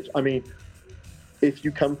 I mean, if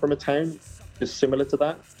you come from a town just similar to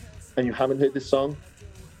that, and you haven't heard this song,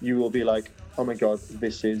 you will be like, oh my God,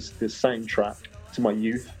 this is the soundtrack to my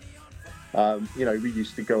youth. You know, we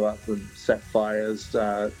used to go up and set fires,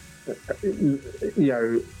 you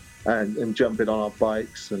know, and jump it on our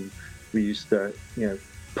bikes, and we used to, you know,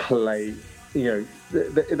 play. You know,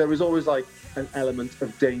 there was always like an element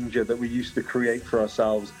of danger that we used to create for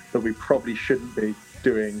ourselves that we probably shouldn't be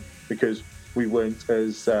doing because we weren't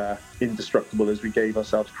as indestructible as we gave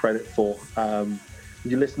ourselves credit for.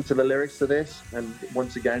 You listen to the lyrics to this, and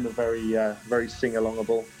once again, are very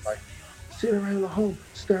sing-alongable. Like, sit around the home,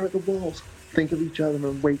 stare at the walls, think of each other,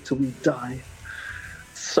 and wait till we die.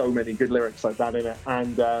 So many good lyrics like that in it.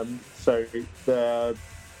 And so the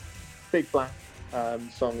Big Black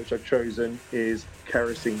song which I've chosen is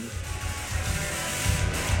Kerosene.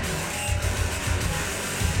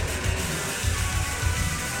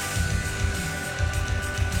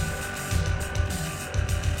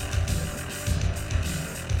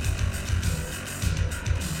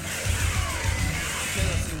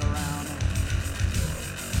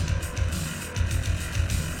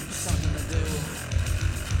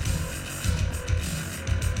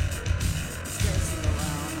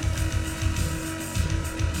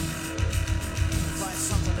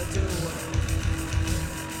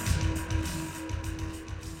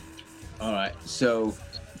 So,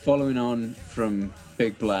 following on from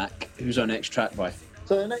Big Black, who's our next track by?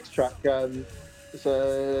 So the next track is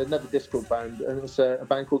another Discord band, and it's a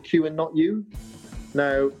band called Q and Not You.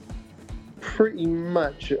 Now, pretty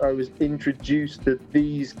much I was introduced to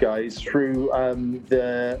these guys through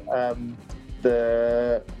the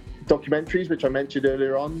documentaries, which I mentioned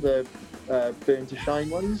earlier on, the Burn to Shine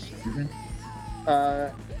ones. Mm-hmm.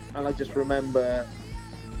 And I just remember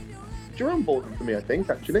Jerome bought them for me, I think,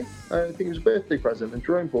 actually. I think it was a birthday present, and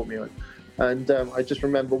Jerome bought me one. And I just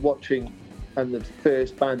remember watching, and the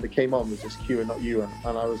first band that came on was just Q and Not You,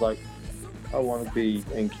 and I was like, I want to be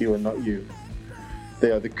in Q and Not You.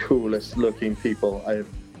 They are the coolest looking people I've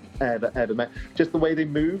ever met. Just the way they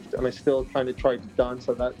moved, and I still kind of try to dance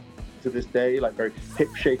like that to this day, like very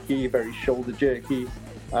hip shaky, very shoulder jerky.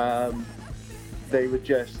 They were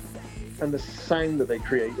just, and the sound that they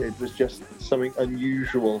created was just something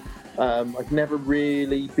unusual. I've never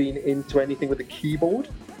really been into anything with a keyboard,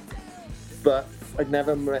 but I'd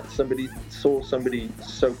never saw somebody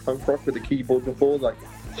so punk rock with a keyboard before, like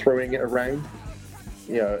throwing it around,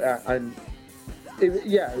 you know, and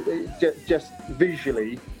just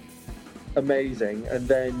visually amazing. And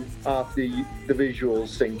then after the visuals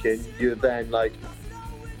sink in, you're then like,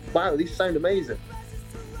 wow, these sound amazing.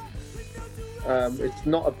 It's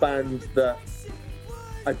not a band that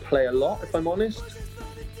I play a lot, if I'm honest,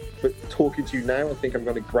 but talking to you now, I think I'm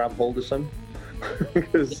going to grab hold of some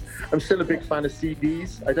because I'm still a big fan of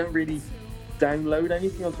CDs. I don't really download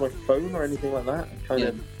anything onto my phone or anything like that. I kind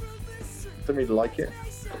of don't really like it.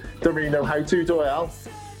 Don't really know how to, do I, Al?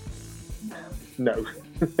 No.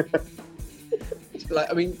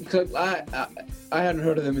 Like, I mean, I hadn't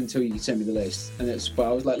heard of them until you sent me the list, and but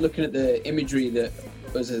I was like looking at the imagery that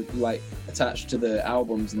was like attached to the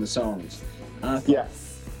albums and the songs, and I thought,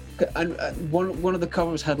 and one of the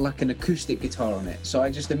covers had like an acoustic guitar on it, so I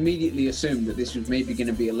just immediately assumed that this was maybe going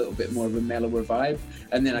to be a little bit more of a mellower vibe,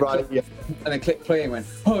 and then I clicked play and went,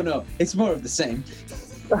 oh no, it's more of the same.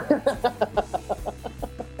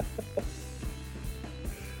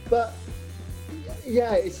 But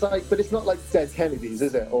yeah, it's like, but it's not like Dead Kennedys,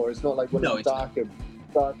 is it? Or it's not like one of the darker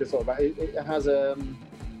sort of. It has a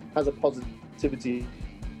positivity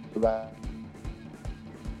about,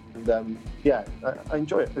 and I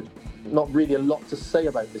enjoy it. There's not really a lot to say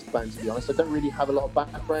about this band, to be honest. I don't really have a lot of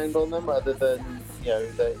background on them, other than, you know,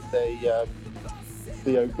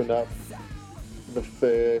 they open up the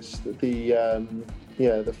first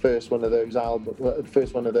one of those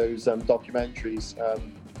documentaries.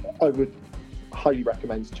 I would highly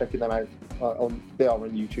recommend checking them out. They are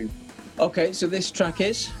on YouTube. Okay, so this track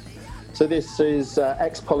is? So this is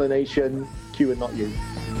X-Pollination, Q and Not You.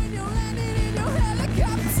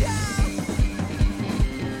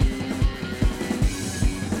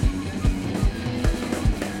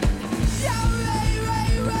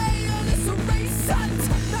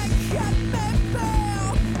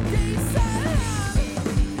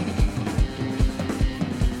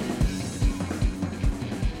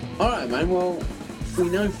 well, we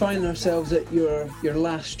now find ourselves at your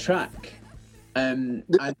last track.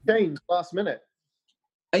 This changed last minute.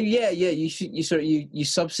 Yeah. You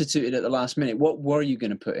substituted at the last minute. What were you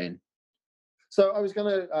going to put in? So I was going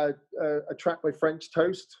to a track by French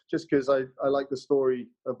Toast, just because I like the story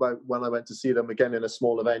about when I went to see them again in a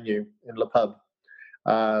smaller venue in Le Pub.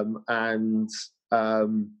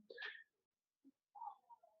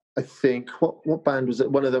 I think what band was it?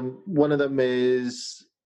 One of them is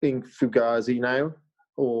in Fugazi now,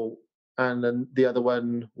 and then the other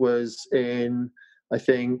one was in, I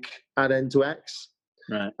think, Ad End to X.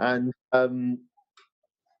 Right. And I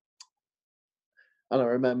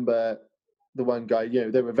remember the one guy,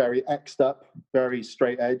 they were very X'd up, very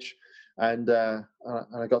straight edge. And I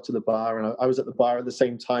got to the bar, and I was at the bar at the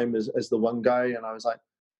same time as the one guy, and I was like,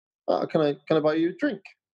 oh, can I buy you a drink?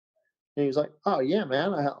 And he was like, oh yeah,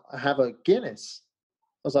 man, I have a Guinness.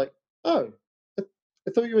 I was like, oh,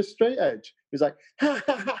 I thought you were straight edge. He was like, ha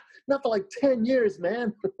ha ha, not for like 10 years,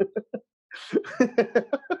 man.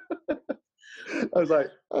 I was like,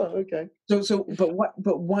 oh, okay.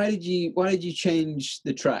 But why did you change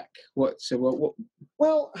the track? What?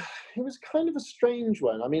 Well, it was kind of a strange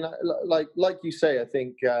one. I mean, like you say, I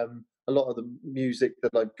think a lot of the music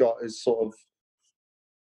that I've got is sort of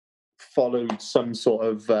followed some sort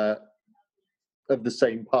of the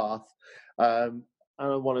same path, and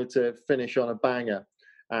I wanted to finish on a banger.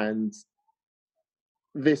 And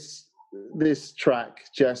this track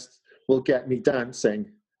just will get me dancing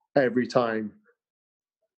every time.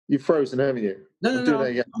 You've frozen, haven't you? No.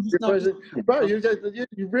 You're frozen. Right,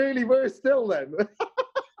 you really were still then.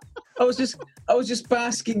 I was just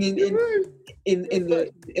basking in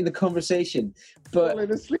the conversation, but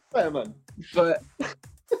falling asleep there, man. But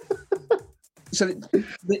so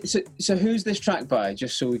who's this track by?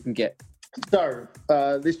 Just so we can get. So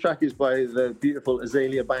this track is by the beautiful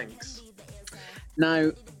Azealia Banks.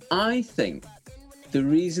 Now, I think the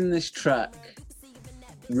reason this track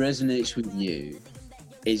resonates with you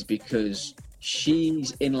is because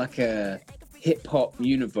she's in like a hip hop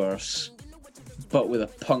universe, but with a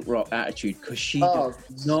punk rock attitude. Because she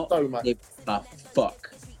does not give a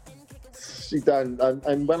fuck. She done,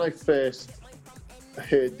 and when I first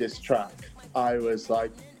heard this track, I was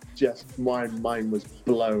like, just my mind was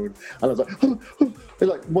blown, and I was like, I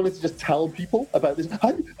like wanted to just tell people about this.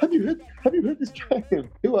 Have you heard this track?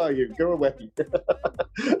 Who are you? Go away.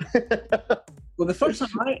 Well, the first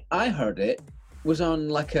time I heard it was on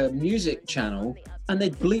like a music channel, and they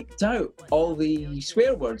bleeped out all the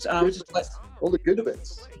swear words, and I was just like, all the good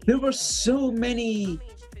bits. There were so many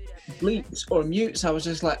bleeps or mutes. I was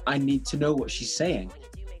just like, I need to know what she's saying.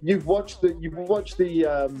 You've watched the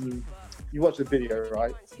video,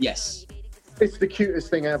 right? Yes. It's the cutest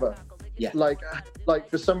thing ever. Yeah. Like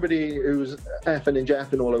for somebody who's effing and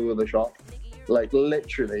jeffing all over the shop, like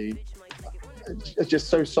literally, it's just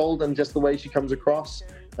so sold, and just the way she comes across,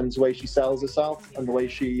 and the way she sells herself, and the way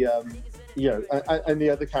she, and the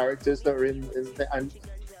other characters that are in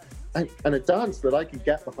and a dance that I can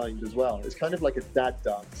get behind as well. It's kind of like a dad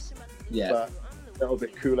dance. Yeah. But a little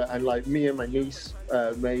bit cooler, and like me and my niece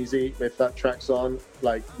Maisie, if that track's on,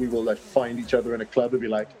 like we will like find each other in a club and be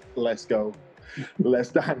like, let's go, let's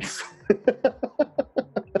dance.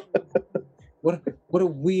 What a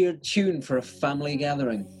weird tune for a family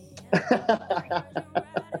gathering.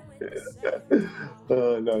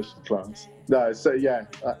 Oh no, she's class. No, so yeah,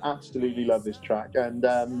 I absolutely love this track, and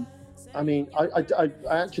I mean, I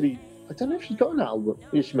actually, I don't know if she's got an album.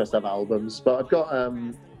 Yeah, she must have albums, but I've got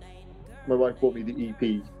my wife bought me the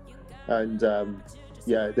EP, and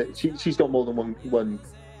she's got more than one.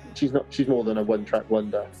 She's more than a one-track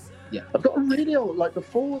wonder. Yeah, I've got a really old, like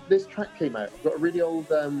before this track came out, I've got a really old,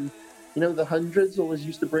 the Hundreds always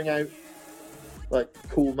used to bring out like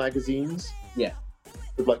cool magazines. Yeah,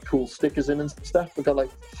 with like cool stickers in and stuff. I've got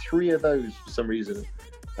like 3 of those for some reason.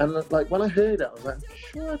 And like when I heard it, I was like, I'm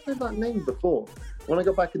sure I've heard that name before. When I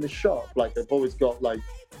got back in the shop, like I've always got like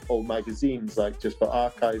old magazines, like just for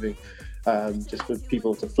archiving, just for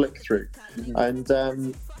people to flick through. Mm-hmm.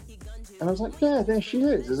 And I was like, yeah, there she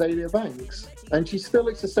is, Azealia Banks, and she still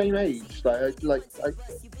looks the same age. I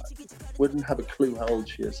wouldn't have a clue how old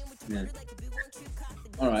she is. Yeah.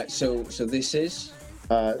 All right, so this is.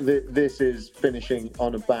 This is finishing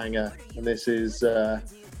on a banger, and this is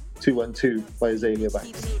 212 by Azealia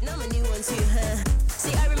Banks.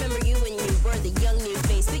 See, I remember you when you were the young new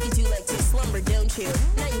face, but you do like to slumber, don't you?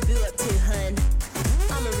 Now you boo up too, hun.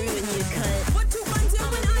 I'ma ruin you, cunt. What you want to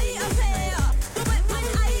when I appear? But when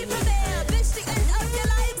I prepare, bitch, the end of your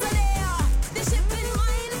lives are there. The ship in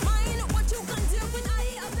mine is mine. What you want to when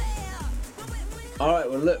I appear? All right,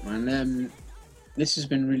 well, look, man. This has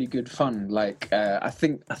been really good fun. Like, I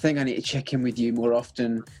think I need to check in with you more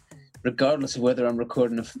often, regardless of whether I'm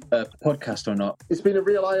recording a podcast or not. It's been a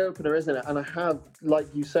real eye-opener, isn't it? And I have, like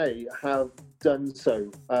you say, have done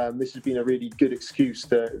so. This has been a really good excuse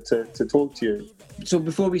to talk to you. So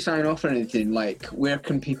before we sign off or anything, like, where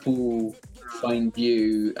can people find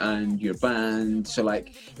you and your band? So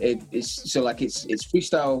like, it's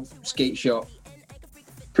Freestyle Skate Shop.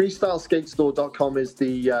 FreestyleSkateStore.com is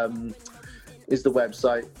the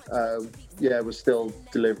website. We're still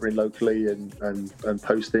delivering locally and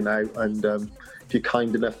posting out. And if you're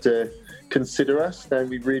kind enough to consider us, then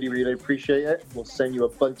we really, really appreciate it. We'll send you a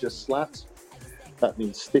bunch of slats. That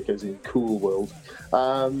means stickers in Cool World.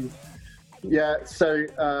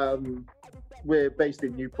 We're based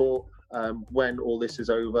in Newport. When all this is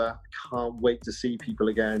over, can't wait to see people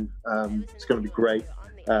again. It's going to be great.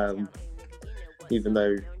 Even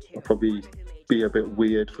though I'll probably be a bit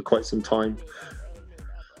weird for quite some time.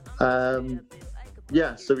 So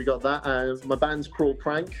we got that. My band's Cruel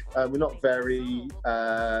Prank. We're not very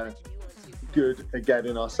good at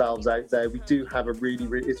getting ourselves out there. We do have a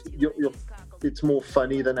really, it's more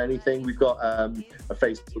funny than anything. We've got a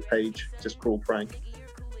Facebook page, just Cruel Prank.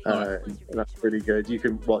 And that's pretty good. You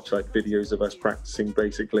can watch like videos of us practicing,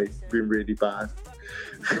 basically being really bad.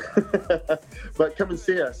 But come and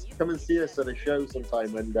see us at a show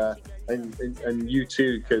sometime, and you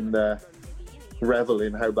too can revel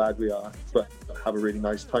in how bad we are, but have a really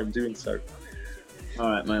nice time doing so. All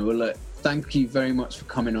right, man. Well, look, thank you very much for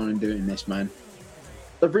coming on and doing this, man.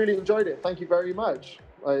 I've really enjoyed it. Thank you very much.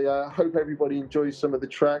 I hope everybody enjoys some of the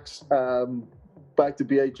tracks. Back to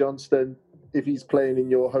B.A. Johnston. If he's playing in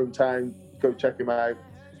your hometown, go check him out.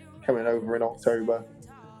 Coming over in October.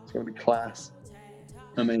 It's going to be class.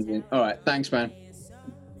 Amazing. All right. Thanks, man.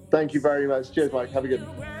 Thank you very much. Cheers, Mike. Have a good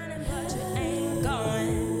one.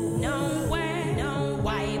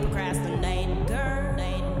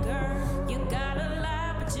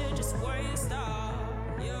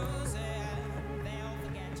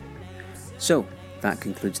 So, that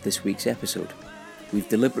concludes this week's episode. We've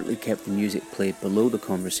deliberately kept the music played below the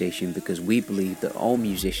conversation because we believe that all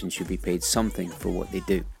musicians should be paid something for what they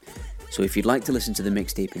do. So if you'd like to listen to the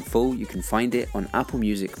mixtape in full, you can find it on Apple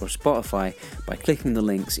Music or Spotify by clicking the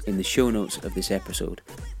links in the show notes of this episode.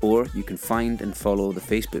 Or you can find and follow the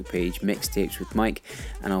Facebook page Mixtapes with Mike,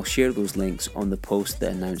 and I'll share those links on the post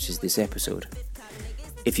that announces this episode.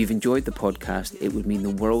 If you've enjoyed the podcast, it would mean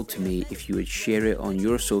the world to me if you would share it on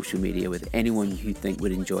your social media with anyone you think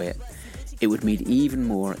would enjoy it. It would mean even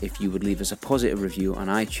more if you would leave us a positive review on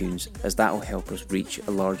iTunes, as that will help us reach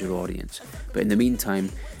a larger audience. But in the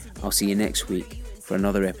meantime, I'll see you next week for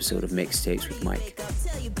another episode of Mixtapes with Mike.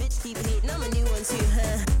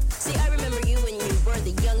 See, I remember you when you were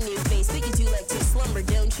the young new face, but you do like to slumber,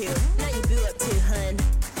 don't you? Now